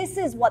 oh, this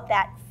is what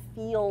that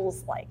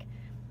feels like.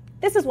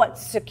 This is what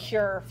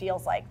secure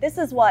feels like. This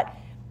is what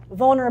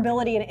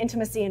vulnerability and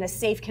intimacy in a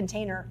safe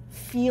container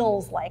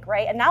feels like,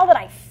 right? And now that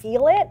I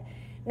feel it,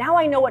 now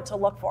I know what to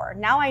look for.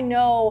 Now I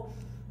know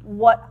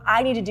what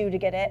I need to do to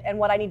get it and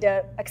what I need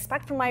to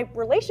expect from my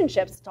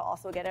relationships to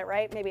also get it,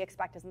 right? Maybe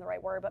expect isn't the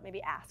right word, but maybe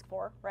ask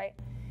for, right?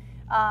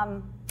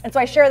 And so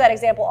I share that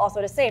example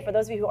also to say, for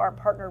those of you who aren't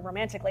partnered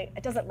romantically,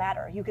 it doesn't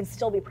matter. You can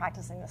still be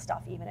practicing this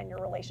stuff even in your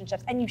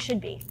relationships, and you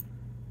should be,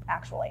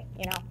 actually,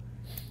 you know?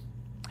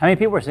 How many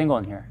people are single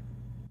in here?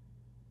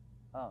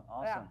 Oh,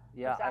 awesome.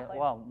 Yeah, exactly.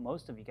 Well,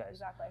 most of you guys.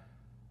 Exactly.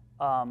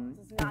 Um,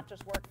 This is not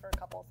just work for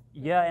couples.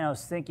 yeah, and I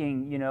was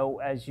thinking,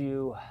 as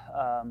you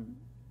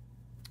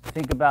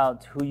think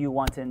about who you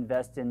want to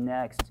invest in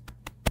next,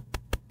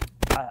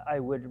 I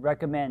would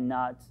recommend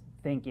not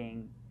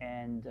thinking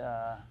and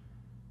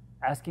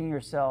asking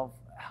yourself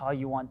how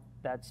you want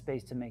that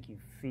space to make you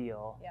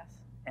feel. Yes.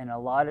 And a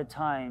lot of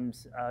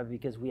times,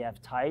 because we have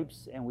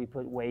types and we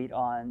put weight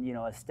on,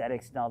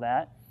 aesthetics and all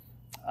that,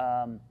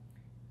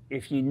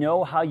 if you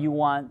know how you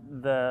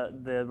want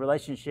the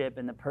relationship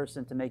and the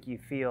person to make you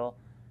feel,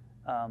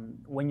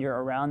 when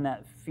you're around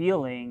that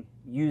feeling,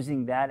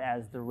 using that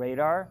as the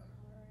radar,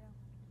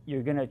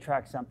 you're going to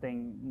attract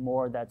something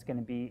more that's going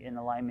to be in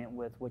alignment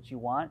with what you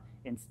want,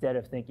 instead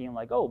of thinking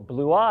like, oh,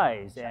 blue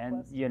eyes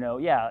and,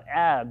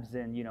 abs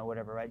and,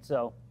 whatever, right?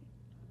 So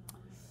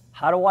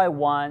how do I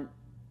want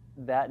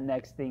that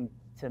next thing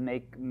to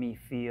make me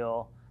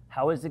feel?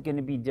 How is it going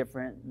to be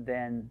different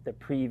than the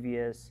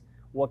previous?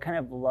 What kind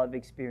of love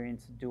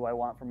experience do I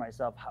want for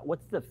myself?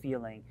 What's the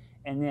feeling?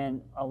 And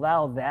then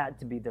allow that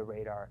to be the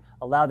radar.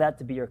 Allow that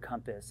to be your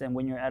compass. And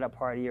when you're at a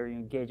party or you're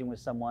engaging with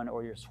someone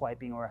or you're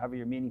swiping or however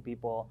you're meeting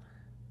people,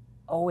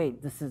 oh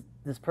wait,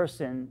 this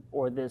person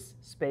or this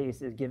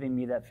space is giving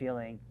me that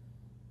feeling,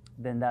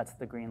 then that's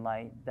the green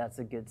light. That's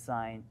a good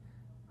sign.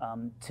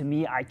 To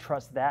me, I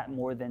trust that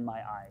more than my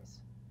eyes.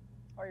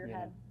 Or your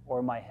head.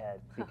 Or my head,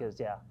 because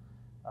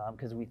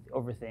because we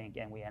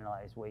overthink and we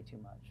analyze way too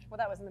much. Well,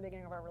 that was in the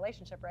beginning of our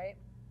relationship, right?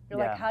 You're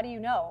Yeah. like, how do you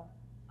know?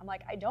 I'm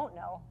like, I don't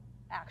know,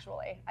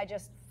 actually. I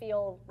just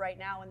feel right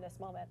now in this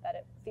moment that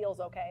it feels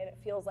okay and it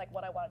feels like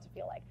what I want it to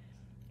feel like.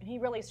 And he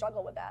really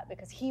struggled with that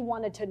because he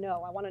wanted to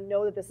know. I want to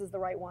know that this is the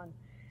right one.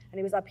 And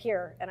he was up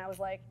here, and I was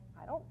like,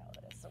 I don't know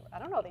I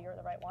don't know that you're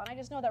the right one. I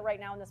just know that right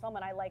now in this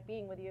moment, I like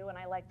being with you, and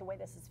I like the way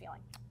this is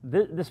feeling.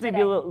 This may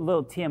be a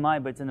little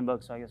TMI, but it's in the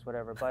book, so I guess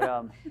whatever.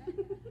 But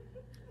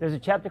there's a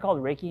chapter called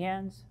Reiki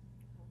Hands,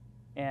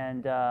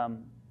 and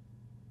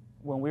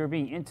when we were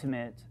being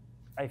intimate,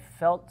 I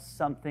felt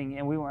something,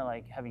 and we weren't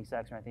like having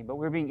sex or anything, but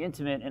we were being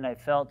intimate, and I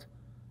felt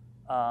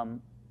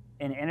an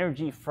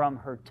energy from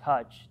her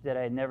touch that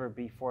I had never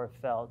before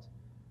felt.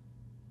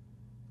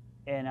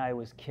 And I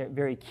was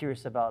very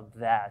curious about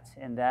that,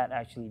 and that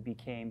actually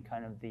became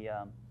kind of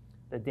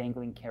the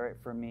dangling carrot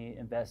for me,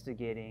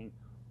 investigating,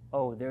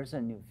 oh, there's a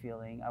new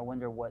feeling. I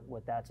wonder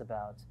what that's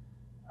about.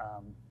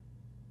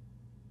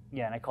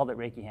 And I called it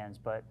Reiki Hands,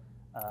 but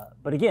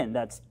again,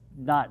 that's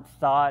not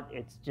thought.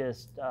 It's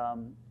just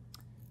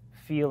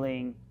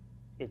feeling.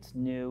 It's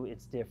new.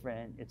 It's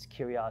different. It's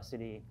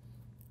curiosity,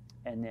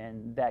 and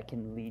then that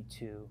can lead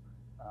to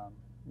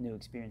new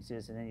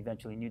experiences, and then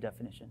eventually new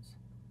definitions.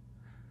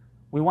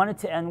 We wanted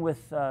to end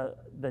with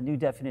the new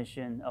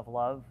definition of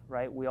love,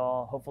 right? We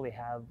all hopefully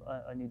have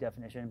a new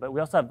definition, but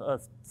we also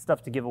have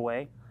stuff to give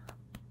away.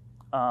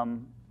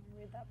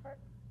 Read that part?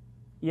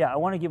 Yeah, I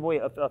want to give away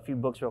a few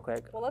books real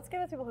quick. Well, let's give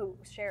it to people who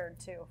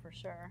shared too, for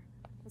sure.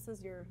 This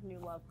is your new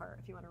love part,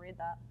 if you want to read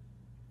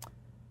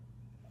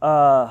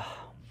that.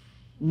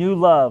 New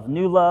love.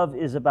 New love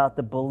is about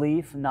the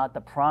belief, not the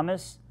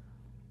promise.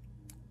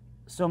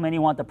 So many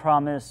want the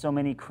promise, so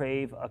many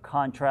crave a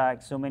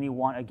contract, so many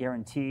want a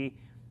guarantee.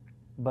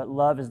 But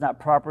love is not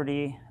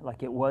property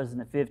like it was in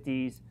the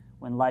 50s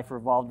when life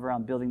revolved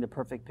around building the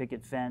perfect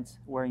picket fence,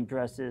 wearing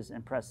dresses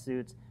and press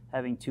suits,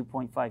 having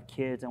 2.5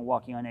 kids, and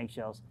walking on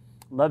eggshells.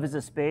 Love is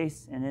a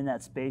space, and in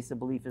that space, a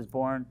belief is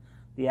born.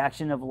 The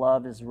action of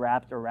love is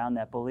wrapped around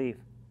that belief,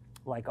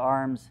 like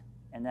arms,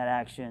 and that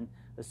action,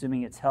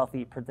 assuming it's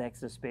healthy,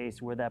 protects the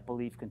space where that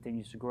belief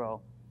continues to grow.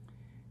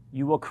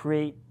 You will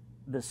create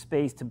the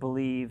space to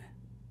believe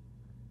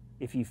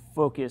if you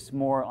focus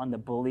more on the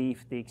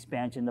belief, the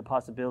expansion, the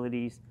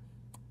possibilities,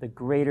 the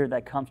greater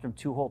that comes from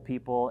two whole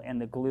people, and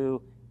the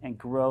glue and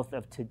growth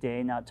of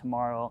today, not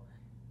tomorrow,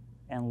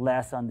 and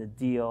less on the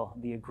deal,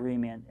 the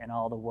agreement, and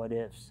all the what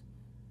ifs.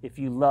 If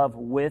you love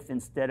with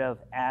instead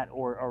of at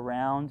or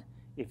around,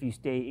 if you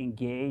stay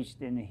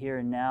engaged in the here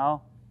and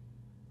now,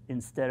 if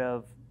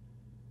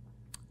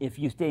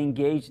you stay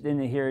engaged in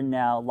the here and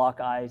now, lock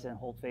eyes and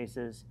hold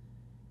faces,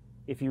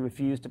 if you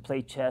refuse to play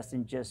chess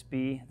and just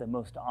be the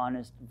most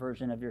honest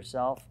version of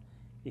yourself,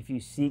 if you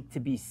seek to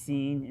be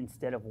seen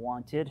instead of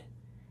wanted,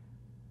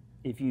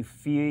 if you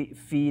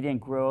feed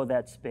and grow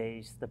that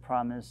space, the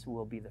promise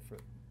will be the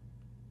fruit.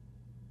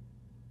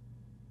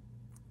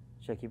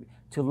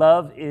 To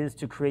love is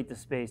to create the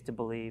space to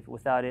believe.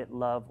 Without it,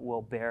 love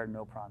will bear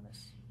no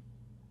promise.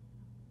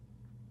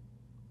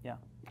 Yeah.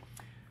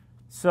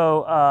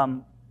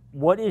 So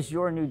what is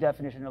your new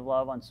definition of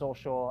love on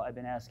social? I've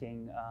been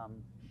asking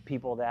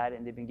people that,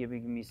 and they've been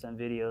giving me some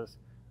videos.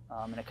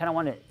 And I kind of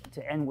wanted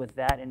to end with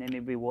that, and then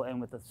maybe we'll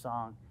end with a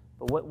song.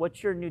 But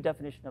what's your new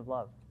definition of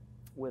love?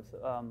 With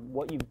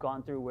what you've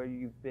gone through, where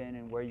you've been,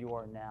 and where you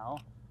are now,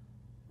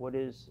 what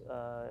is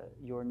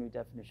your new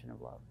definition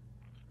of love?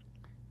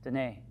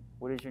 Danae,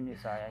 what is your new,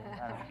 sorry, I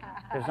don't,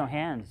 there's no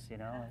hands, you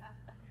know.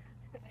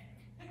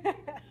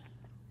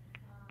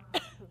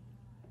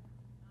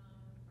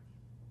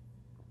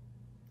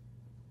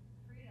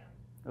 Freedom.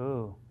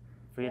 Ooh,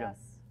 freedom.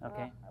 Yes.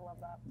 Okay. Oh, I love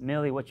that.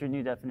 Millie, what's your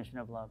new definition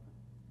of love?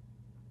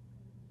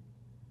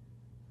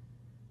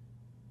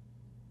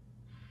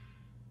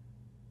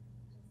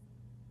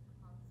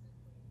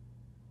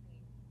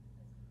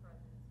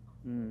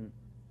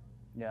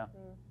 Yeah,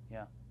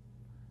 yeah.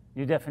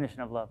 New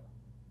definition of love.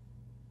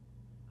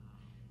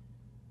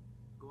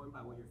 Going by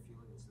what you're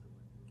feeling instead of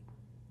what you're thinking.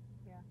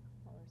 Yeah,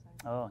 what we're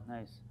saying. Oh,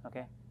 nice.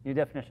 Okay. New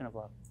definition of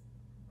love.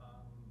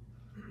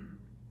 I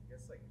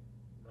guess like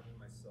loving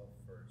myself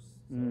first.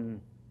 So Mm.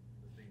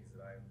 the things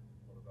that I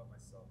love about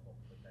myself, I'll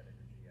put that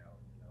energy out,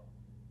 and I'll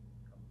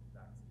come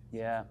back to you in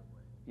Yeah. some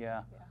sort of way.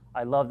 Yeah. Yeah.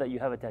 I love that you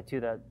have a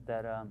tattoo that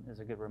is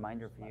a good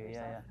reminder for you.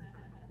 Yeah, yeah.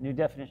 New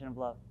definition of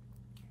love.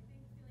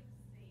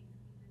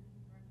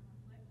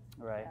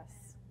 Right.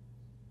 Yes.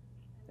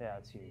 Yeah,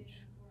 it's huge.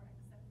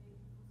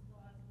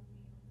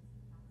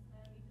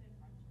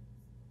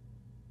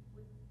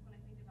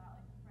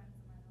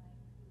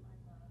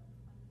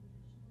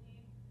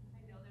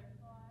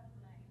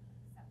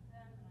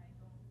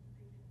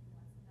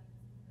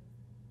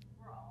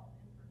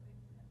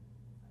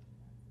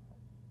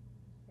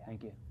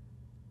 Thank you.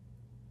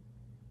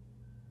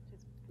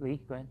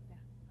 Lee, go ahead. To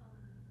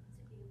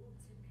be able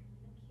to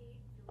communicate,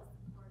 feel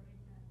supported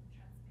and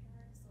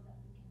transparent so that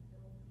we can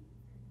build the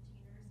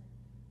containers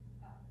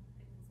and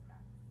fitness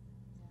practice.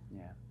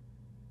 Yeah.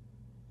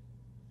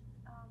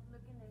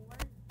 Looking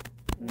inward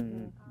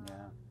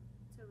Yeah.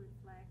 to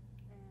reflect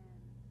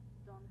and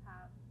don't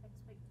have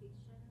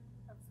expectation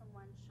of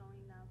someone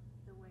showing up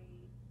the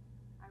way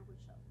I would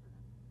show up for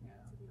them. Yeah.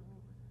 To be okay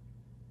with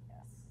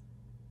that. Yes.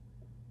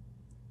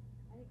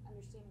 I think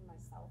understanding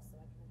myself so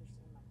I can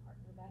understand my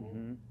partner better.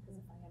 Mhm. Because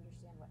if I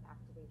understand what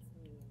activates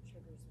me and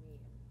triggers me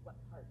and what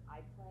part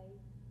I play,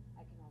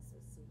 I can also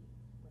see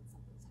when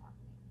something's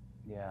happening.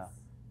 Yeah.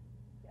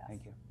 Yes.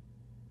 Thank you.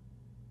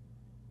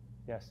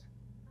 Yes.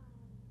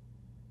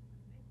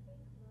 I think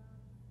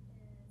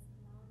love is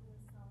allowing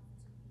yourself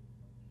to be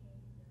okay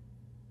with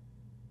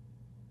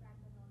the fact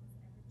that love is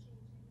ever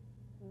changing.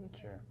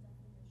 Sure.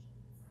 Definitions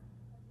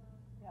of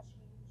love Yep.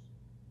 change.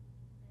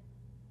 And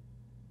just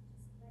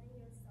letting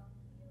yourself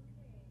be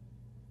okay with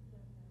the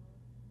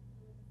unknown,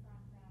 with the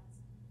fact that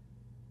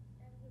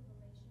every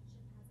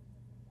relationship has a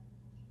different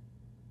definition.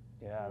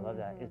 Yeah, I love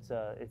that.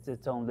 It's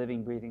its own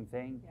living, breathing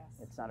thing. Yes.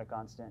 It's not a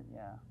constant.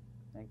 Yeah.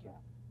 Thank you.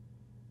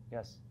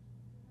 Yes.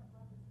 That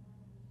love is not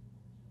a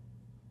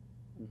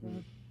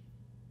relationship.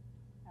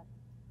 Yep.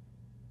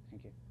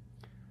 Thank you.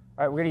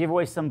 All right, we're going to give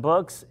away some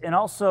books. And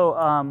also,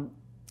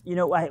 you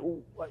know,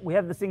 we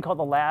have this thing called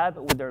the lab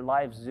with their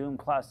live Zoom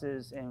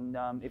classes. And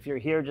if you're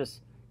here,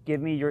 just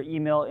give me your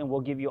email and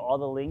we'll give you all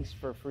the links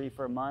for free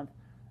for a month.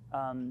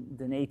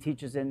 Danae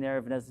teaches in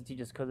there. Vanessa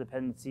teaches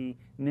codependency.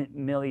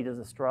 Millie does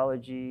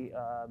astrology.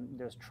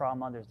 There's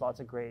trauma. There's lots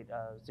of great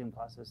Zoom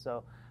classes.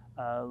 So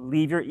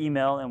leave your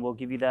email and we'll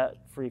give you that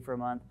free for a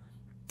month.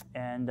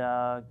 And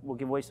we'll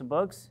give away some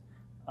books.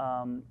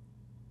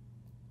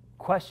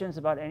 Questions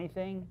about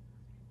anything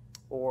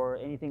or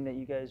anything that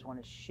you guys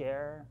want to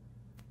share?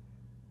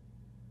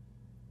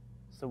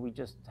 So we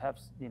just have,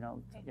 you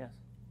know, yes.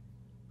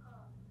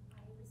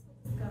 I recently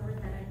discovered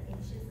that I'm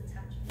anxious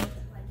attachment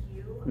like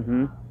you,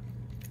 Mhm.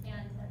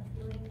 and that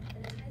feeling,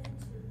 and it ties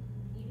into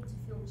needing to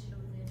feel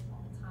chosen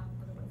all the time,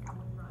 otherwise I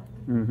would run.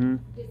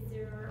 Mm-hmm. Is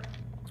there,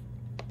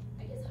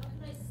 I guess, how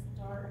can I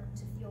start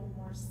to feel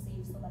more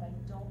safe so that I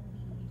don't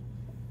need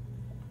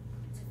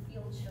to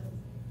feel chosen?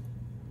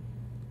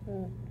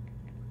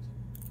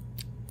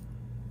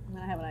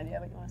 I have an idea,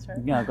 but you want to start?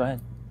 Yeah, go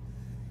ahead.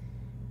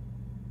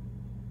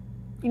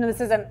 You know,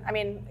 this isn't, I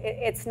mean,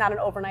 it's not an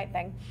overnight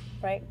thing,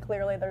 right?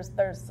 Clearly there's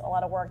a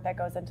lot of work that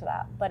goes into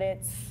that, but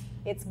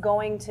it's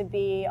going to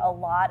be a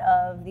lot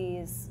of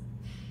these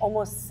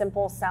almost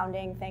simple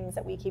sounding things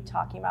that we keep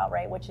talking about,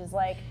 right? Which is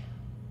like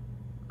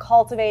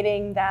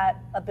cultivating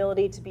that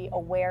ability to be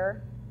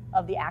aware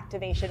of the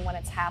activation when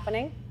it's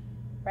happening,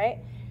 right?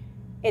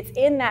 It's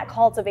in that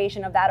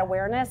cultivation of that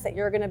awareness that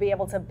you're going to be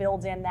able to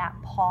build in that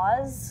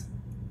pause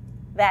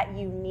that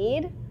you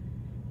need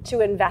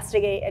to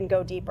investigate and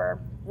go deeper,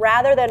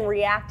 rather than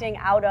reacting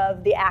out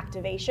of the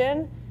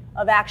activation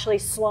of actually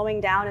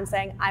slowing down and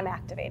saying, I'm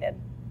activated.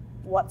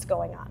 What's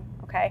going on?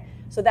 Okay?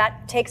 So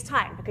that takes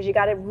time because you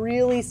got to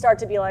really start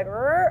to be like,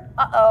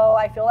 uh-oh,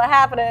 I feel that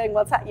happening.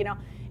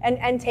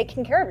 And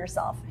taking care of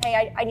yourself.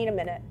 Hey, I need a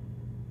minute.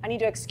 I need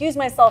to excuse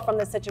myself from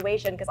this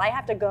situation because I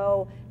have to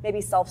go maybe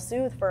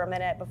self-soothe for a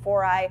minute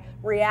before I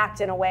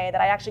react in a way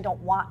that I actually don't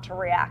want to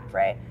react,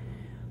 right?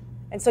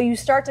 And so you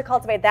start to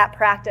cultivate that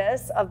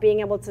practice of being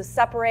able to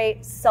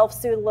separate,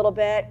 self-soothe a little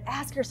bit,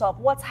 ask yourself,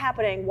 what's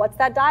happening? What's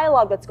that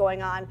dialogue that's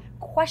going on?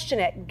 Question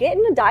it. Get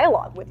in a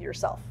dialogue with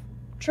yourself.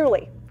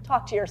 Truly.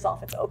 Talk to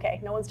yourself. It's okay.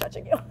 No one's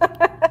judging you.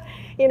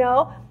 You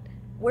know,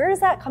 where is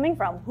that coming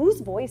from?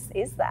 Whose voice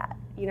is that?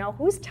 You know,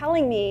 who's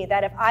telling me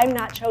that if I'm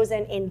not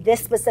chosen in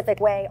this specific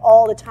way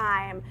all the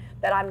time,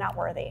 that I'm not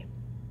worthy?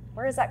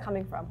 Where is that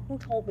coming from? Who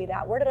told me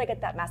that? Where did I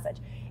get that message?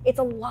 It's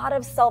a lot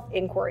of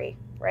self-inquiry,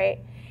 right?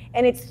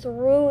 And it's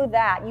through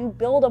that you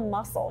build a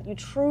muscle. You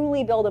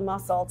truly build a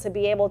muscle to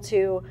be able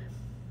to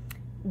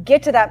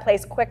get to that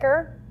place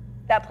quicker,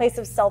 that place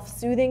of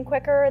self-soothing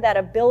quicker, that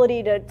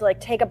ability to like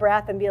take a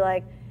breath and be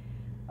like,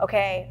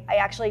 okay, I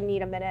actually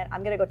need a minute.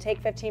 I'm gonna go take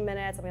 15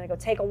 minutes. I'm gonna go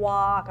take a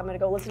walk. I'm gonna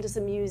go listen to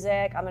some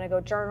music. I'm gonna go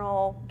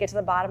journal, get to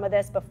the bottom of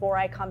this before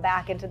I come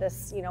back into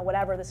this,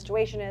 whatever the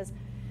situation is.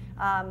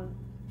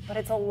 But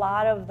it's a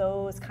lot of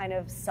those kind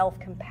of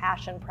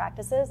self-compassion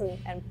practices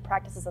and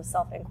practices of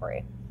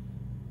self-inquiry.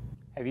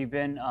 Have you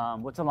been,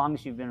 what's the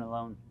longest you've been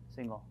alone,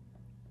 single?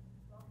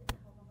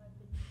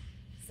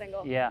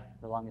 Single. Yeah,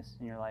 the longest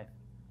in your life.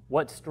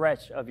 What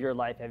stretch of your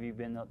life have you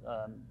been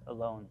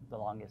alone the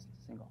longest,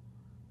 single?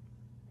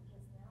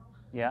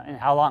 Yeah, and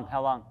how long? The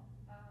last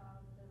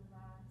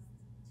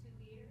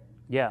 2 years.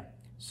 Yeah,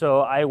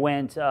 so I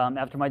went,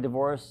 after my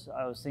divorce,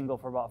 I was single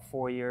for about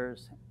 4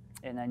 years,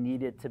 and I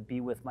needed to be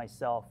with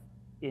myself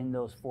in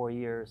those 4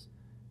 years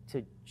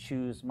to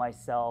choose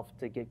myself,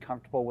 to get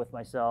comfortable with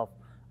myself.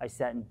 I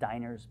sat in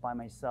diners by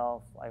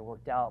myself. I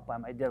worked out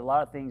I did a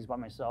lot of things by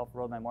myself,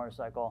 rode my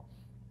motorcycle.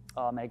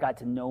 I got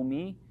to know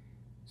me.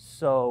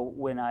 So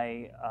when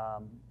I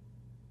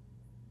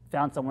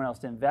found someone else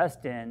to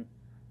invest in,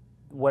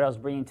 what I was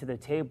bringing to the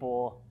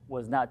table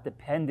was not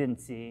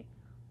dependency,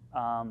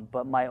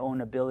 but my own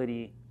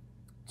ability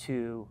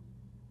to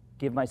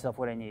give myself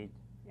what I need.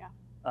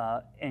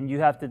 Yeah. And you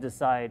have to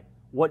decide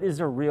what is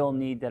a real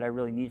need that I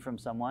really need from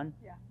someone,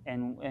 Yeah.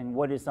 and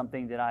what is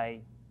something that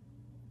I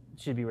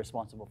should be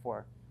responsible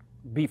for.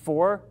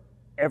 Before,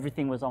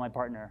 everything was on my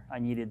partner. I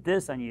needed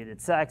this, I needed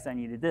sex, I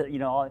needed this,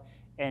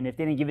 and if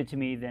they didn't give it to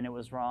me, then it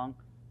was wrong.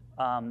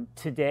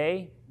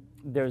 Today,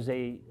 there's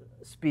a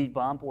speed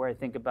bump where I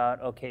think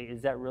about, okay,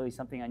 is that really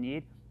something I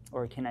need,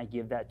 or can I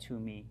give that to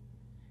me?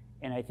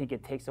 And I think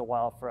it takes a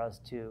while for us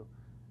to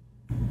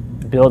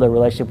build a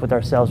relationship with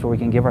ourselves where we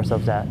can give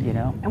ourselves that,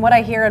 And what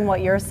I hear in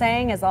what you're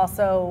saying is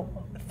also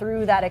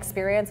through that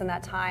experience and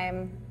that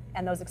time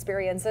and those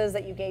experiences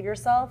that you gave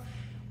yourself,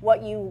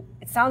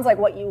 it sounds like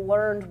what you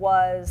learned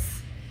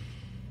was,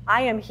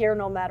 I am here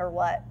no matter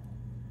what.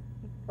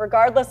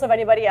 Regardless of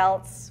anybody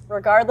else,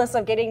 regardless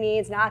of getting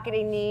needs, not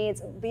getting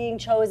needs, being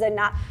chosen,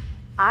 not,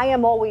 I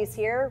am always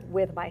here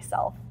with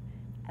myself,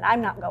 and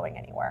I'm not going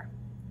anywhere.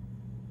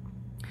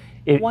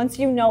 Once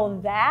you know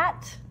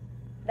that,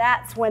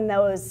 that's when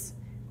those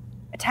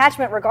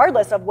attachment,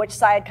 regardless of which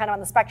side kind of on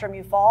the spectrum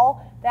you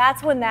fall,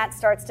 that's when that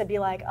starts to be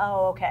like,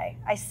 oh, okay,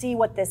 I see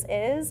what this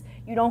is.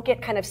 You don't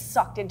get kind of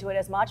sucked into it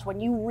as much. When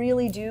you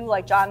really do,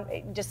 like John,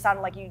 it just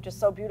sounded like you just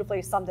so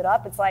beautifully summed it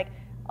up. It's like,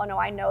 oh no,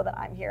 I know that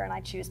I'm here and I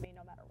choose me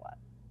no matter what.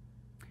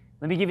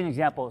 Let me give you an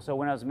example. So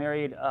when I was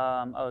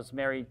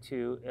married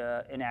to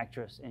an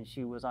actress, and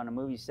she was on a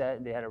movie set,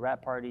 and they had a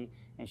rap party,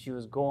 and she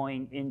was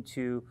going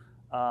into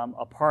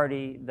a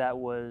party that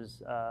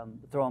was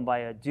thrown by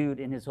a dude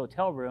in his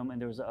hotel room,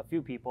 and there was a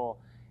few people,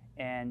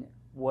 and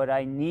what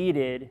I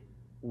needed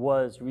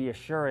was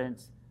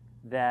reassurance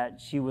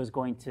that she was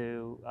going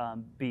to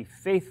be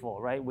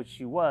faithful, right? Which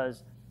she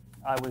was.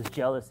 I was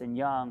jealous and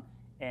young,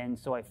 and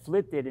so I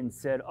flipped it and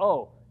said,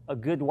 oh, a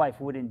good wife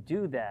wouldn't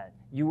do that.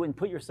 You wouldn't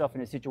put yourself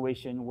in a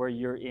situation where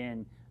you're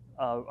in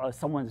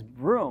someone's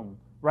room,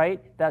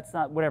 right? That's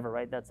not whatever,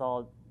 right? That's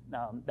all,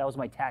 that was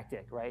my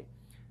tactic, right?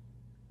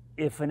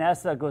 If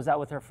Vanessa goes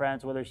out with her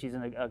friends, whether she's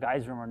in a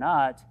guy's room or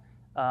not,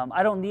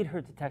 I don't need her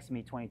to text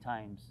me 20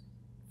 times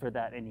for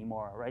that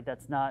anymore, right?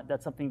 That's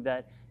something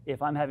that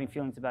if I'm having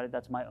feelings about it,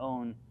 that's my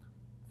own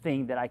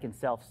thing that I can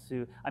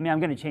self-soothe. I mean, I'm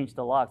going to change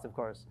the locks, of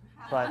course,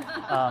 but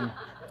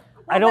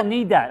I don't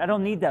need that. I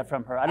don't need that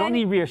from her. I don't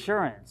need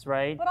reassurance,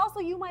 right? But also,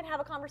 you might have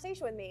a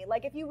conversation with me.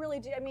 Like, if you really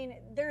do, I mean,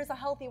 there's a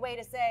healthy way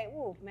to say,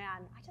 "Ooh,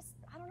 man,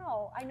 I don't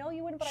know. I know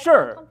you wouldn't, but I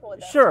feel comfortable with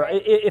this." Sure.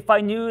 Right? If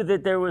I knew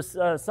that there was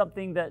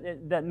something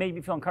that made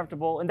me feel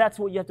uncomfortable, and that's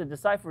what you have to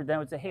decipher, then I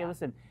would say, "Hey,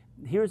 listen,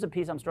 here's a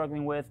piece I'm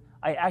struggling with.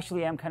 I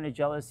actually am kind of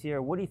jealous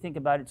here. What do you think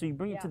about it?" So you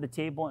bring it to the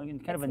table in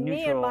kind of a neutral.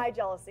 It's me and my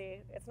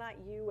jealousy. It's not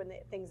you and the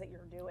things that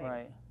you're doing,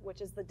 right,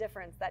 which is the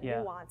difference, that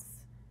nuance.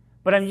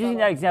 But I'm using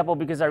that example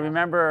because I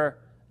remember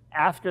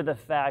after the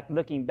fact,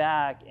 looking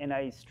back, and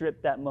I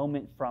stripped that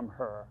moment from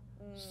her.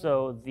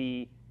 So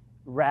the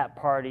rap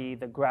party,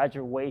 the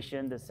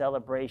graduation, the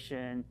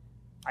celebration,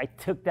 I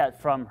took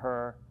that from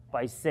her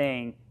by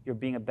saying, "You're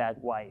being a bad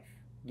wife.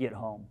 Get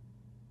home."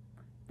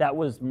 That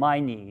was my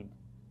need,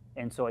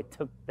 and so I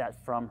took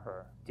that from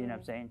her. Do you know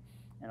what I'm saying?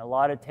 And a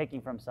lot of taking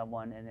from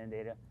someone, and then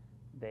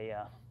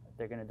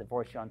they're going to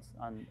divorce you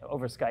on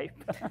over Skype.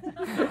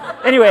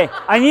 Anyway,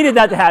 I needed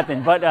that to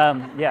happen, but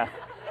yeah.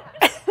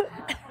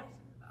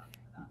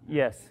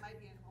 Yes. It might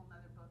be a whole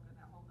nother book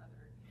and a whole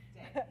nother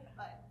day.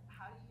 But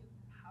how do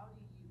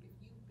you, if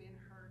you've been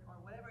hurt or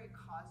whatever it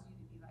caused you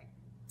to be like,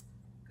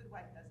 good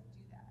wife doesn't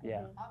do that.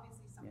 Yeah.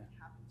 Obviously something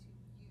happened to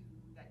you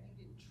that you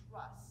didn't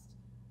trust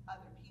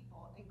other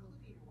people,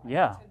 including your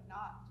wife, to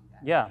not do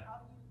that. Yeah.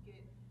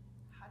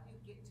 How do you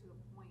get to a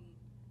point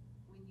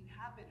when you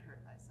have been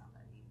hurt by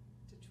somebody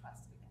to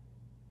trust again?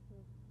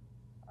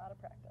 A lot of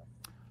practice.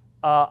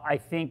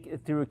 I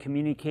think through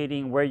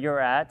communicating where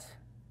you're at,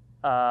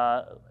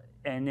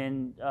 and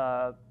then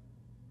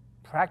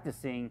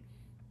practicing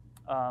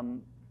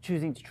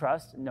choosing to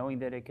trust, knowing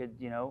that it could,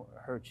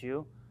 hurt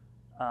you.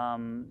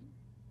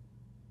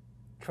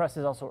 Trust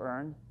is also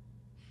earned,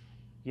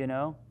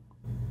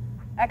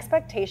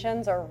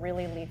 Expectations are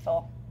really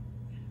lethal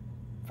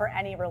for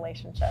any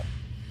relationship.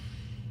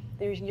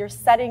 You're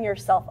setting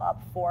yourself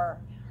up for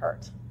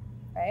hurt,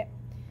 right?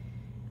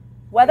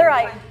 Whether You're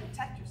I trying to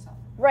protect yourself.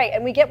 right,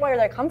 and we get where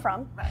they come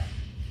from, Right.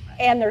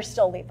 and they're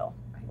still lethal,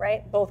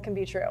 right? Both can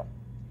be true.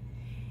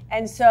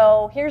 And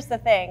so here's the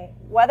thing: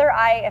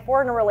 if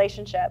we're in a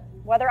relationship,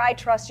 whether I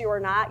trust you or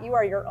not, you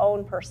are your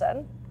own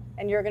person,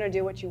 and you're going to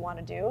do what you want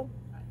to do.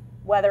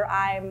 Whether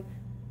I'm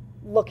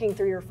looking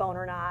through your phone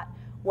or not,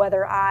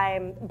 whether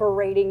I'm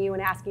berating you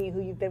and asking you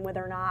who you've been with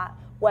or not,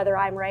 whether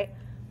I'm right.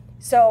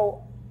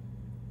 So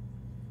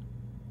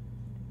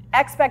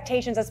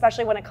expectations,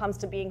 especially when it comes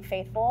to being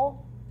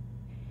faithful,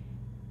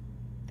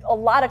 a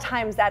lot of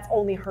times that's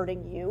only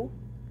hurting you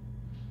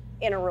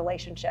in a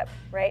relationship,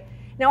 right?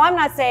 Now, I'm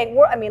not saying,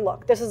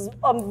 look, this is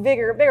a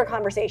bigger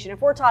conversation.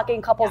 If we're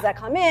talking couples that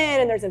come in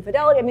and there's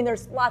infidelity,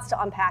 there's lots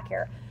to unpack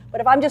here.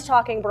 But if I'm just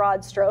talking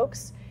broad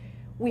strokes,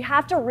 we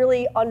have to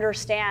really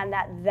understand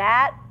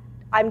that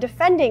I'm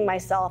defending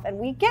myself, and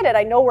we get it,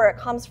 I know where it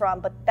comes from,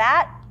 but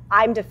that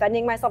I'm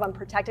defending myself, I'm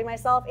protecting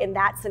myself in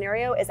that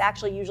scenario is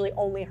actually usually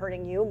only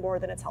hurting you more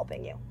than it's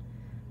helping you,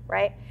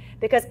 right?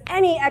 Because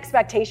any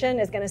expectation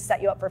is going to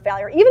set you up for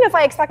failure. Even if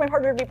I expect my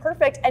partner to be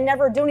perfect and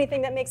never do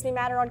anything that makes me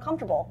mad or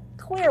uncomfortable,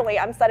 clearly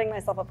I'm setting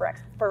myself up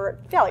for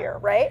failure,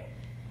 right?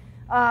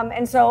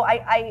 And so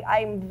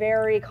I'm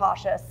very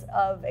cautious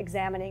of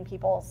examining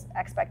people's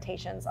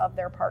expectations of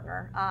their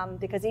partner,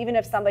 because even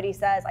if somebody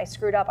says, I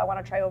screwed up, I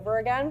want to try over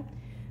again,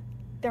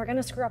 they're going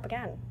to screw up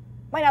again.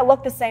 Might not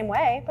look the same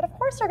way, but of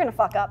course they're going to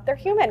fuck up. They're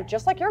human,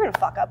 just like you're going to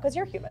fuck up because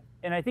you're human.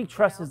 And I think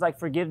trust is like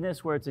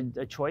forgiveness, where it's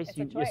a choice.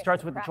 It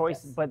starts with a choice,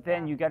 practice. but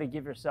then you got to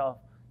give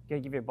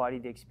your body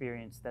the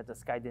experience that the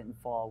sky didn't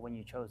fall when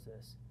you chose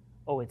this.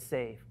 Oh, it's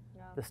safe.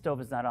 Yeah. The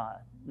stove is not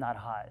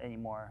hot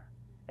anymore.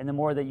 And the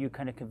more that you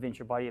kind of convince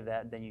your body of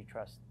that, then you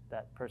trust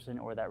that person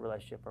or that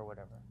relationship or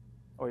whatever,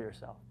 or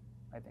yourself,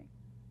 I think.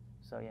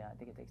 So yeah, I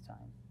think it takes time.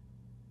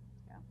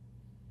 Yeah.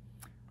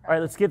 All right,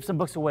 let's give some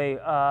books away.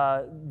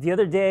 The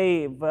other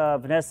day,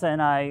 Vanessa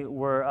and I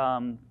were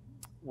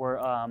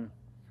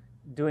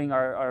doing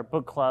our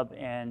book club,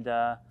 and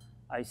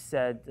I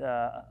said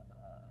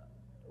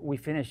we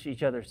finished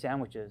each other's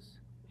sandwiches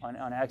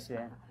on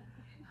accident.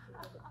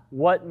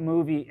 What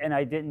movie? And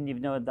I didn't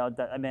even know about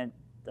that. I meant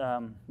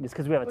it's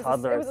because we have a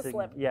toddler. It was a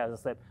slip. Yeah, it was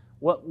a slip.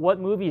 What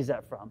movie is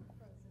that from?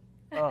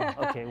 Oh,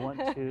 okay.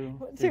 1,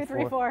 2,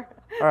 3, 4.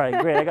 All right,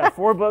 great. I got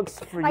 4 books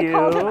for you. I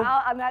called him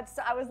out on that.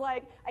 I was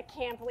like, I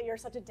can't believe you're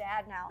such a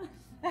dad now.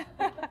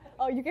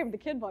 Oh, you gave him the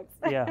kid books.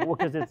 Yeah, well,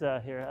 because it's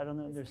here. I don't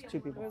know. There's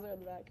 2 people. Those are in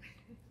the back.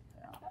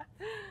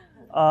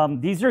 Yeah.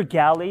 These are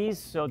galleys,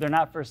 so they're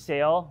not for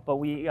sale, but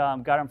we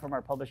got them from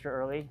our publisher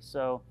early.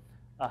 So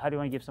how do you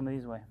want to give some of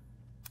these away?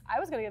 I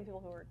was going to give people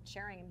who were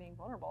sharing and being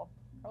vulnerable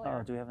earlier.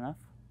 Oh, do we have enough?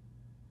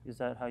 Is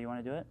that how you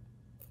want to do it?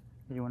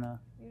 You want to?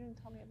 You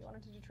didn't tell me if you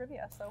wanted to do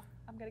trivia, so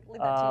I'm going to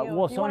leave that to you.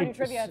 Well, if you want to do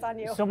trivia, it's on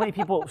you. So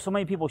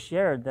many people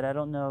shared that I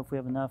don't know if we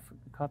have enough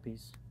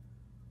copies.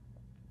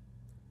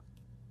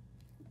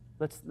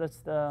 Let's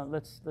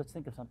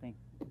think of something.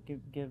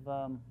 Give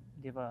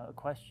a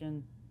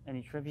question.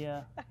 Any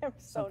trivia? I'm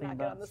so not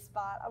good on the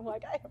spot. I'm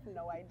like, I have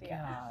no idea.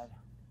 God.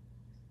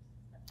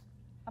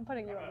 I'm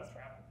putting you on the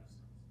spot.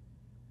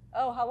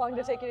 Oh, how long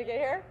did it take you to get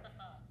here?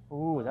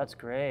 Ooh, that's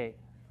great.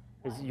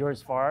 Is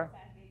yours far?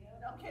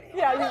 No kidding.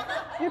 Yeah,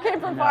 you came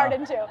from far,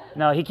 didn't you?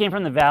 No, he came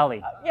from the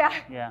valley. Yeah.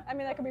 Yeah. I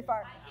mean, that could be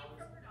far.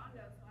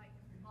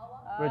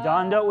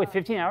 Redondo with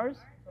 15 hours?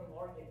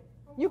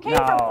 You came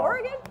from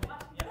Oregon?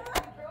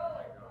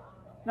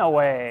 No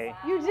way.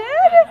 You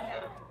did?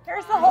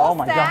 Here's the whole Oh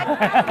my stack.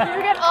 God.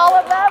 You get all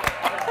of them?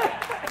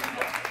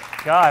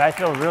 God, I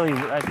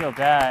feel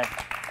bad.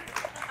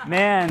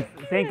 Man,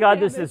 thank God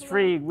this is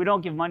free. We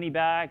don't give money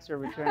backs or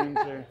returns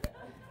or.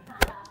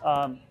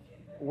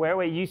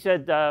 Wait, you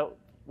said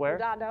where?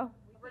 Redondo.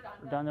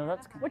 Redondo,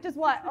 that's. Which is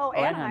what? Oh,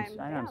 Anaheim.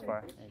 Anaheim's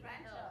far.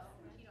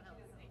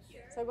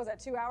 So was that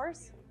 2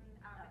 hours?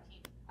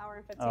 Hour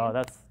and 15. Oh,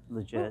 that's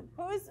legit.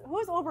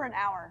 Who's over an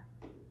hour?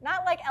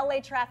 Not like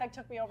LA traffic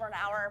took me over an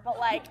hour, but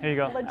like Here you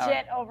go.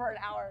 legit over an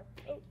hour.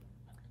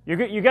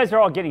 You guys are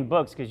all getting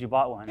books because you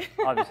bought one,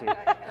 obviously.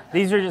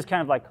 These are just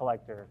kind of like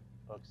collector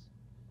books.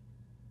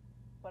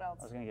 What else?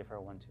 I was gonna give her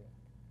one too.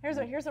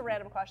 Here's a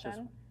random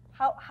question.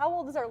 How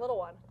old is our little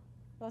one?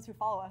 Those who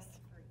follow us.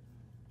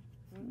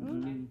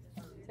 2.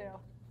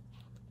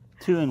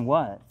 2 and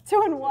what?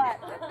 2 and what?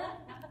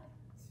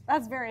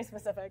 That's very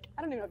specific.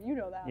 I don't even know if you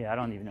know that. Yeah, I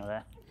don't even know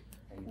that.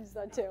 You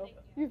said 2.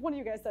 One of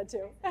you guys said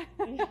 2.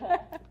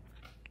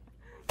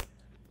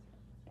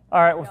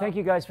 All right, well, thank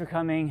you guys for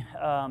coming.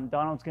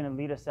 Donald's going to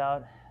lead us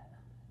out.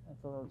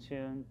 That's a little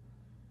tune.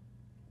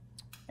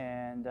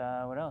 And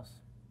what else?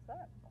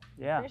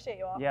 Yeah. Appreciate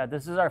you all. Yeah,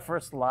 this is our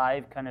first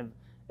live kind of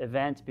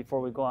event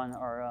before we go on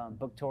our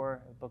book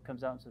tour. The book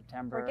comes out in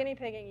September. We're guinea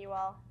pigging you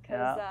all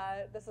because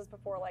this is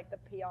before like the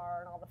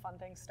PR and all the fun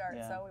things start.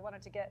 Yeah. So we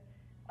wanted to get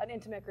an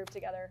intimate group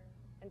together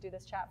and do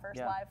this chat first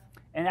Yeah. live.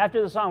 And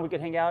after the song, we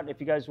could hang out. If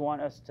you guys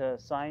want us to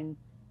sign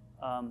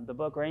the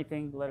book or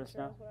anything, let us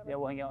know. Pictures, whatever. Yeah,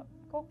 we'll hang out.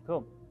 Cool.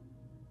 Cool.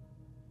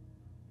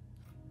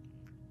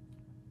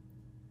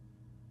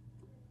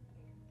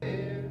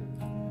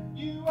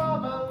 You are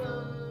my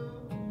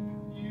love,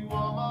 you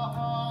are my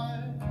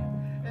heart,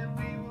 and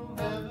we will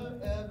never,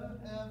 ever,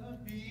 ever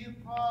be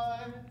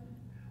apart.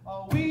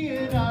 Are we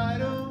an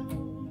idol,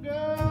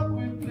 girl,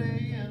 we're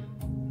playing?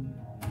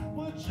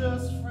 We're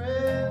just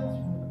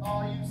friends, what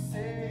are you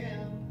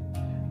saying?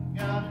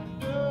 Got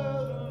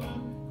another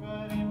look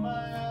right in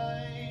my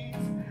eyes.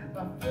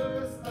 My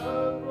first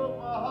love broke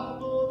my heart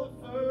for the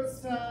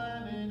first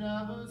time, and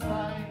I was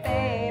like,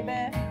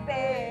 Baby,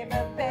 baby,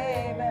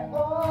 baby,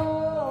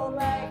 oh,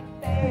 like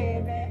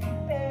baby,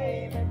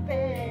 baby,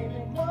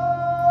 baby,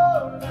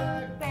 oh,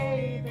 like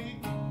baby,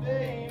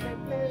 baby,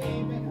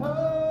 baby,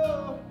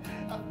 oh,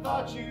 I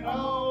thought you'd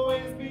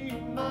always be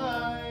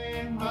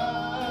mine,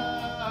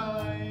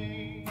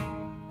 mine.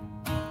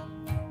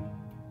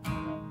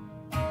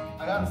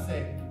 I gotta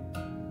say,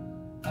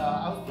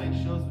 I was playing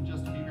shows when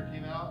Justin Bieber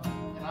came out,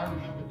 and I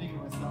remember thinking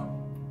to myself,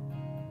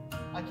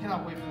 I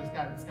cannot wait for this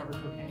guy to discover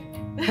cocaine.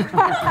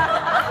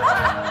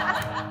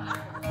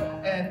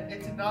 And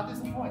it did not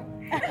disappoint.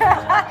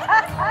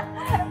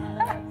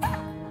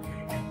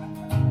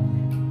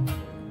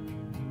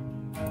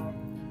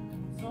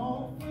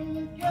 Don't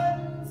forget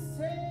who's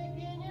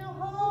taking you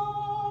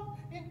home,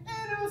 and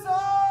in whose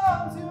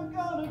arms you're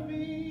gonna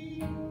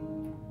be.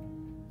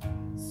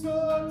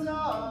 So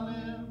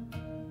darling,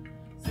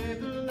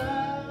 save the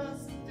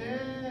last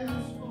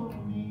dance for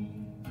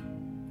me.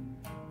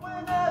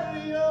 Whenever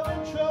you're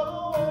in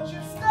trouble, won't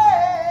you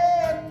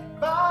stand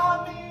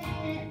by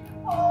me?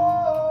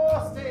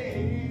 Oh,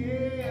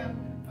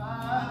 stand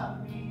by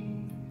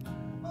me.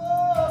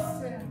 Oh,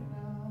 stand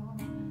now,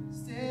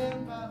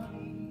 stand by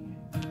me,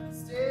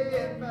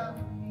 stand by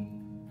me.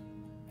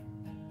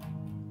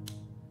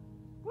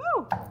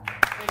 Woo!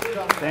 Thank you,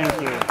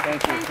 Thank you.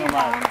 Thank you so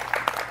much.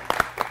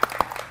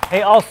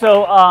 Hey,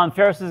 also,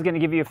 Ferris is going to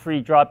give you a free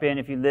drop-in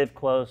if you live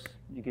close.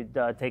 You could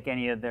take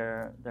any of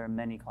their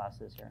many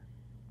classes here.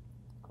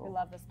 We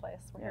love this place.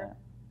 We're here. Yeah.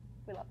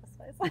 We love this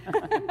place.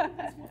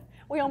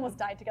 We almost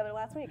died together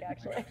last week,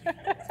 actually.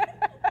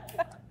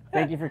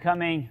 Thank you for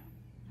coming.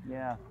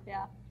 Yeah.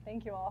 Yeah,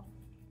 thank you all.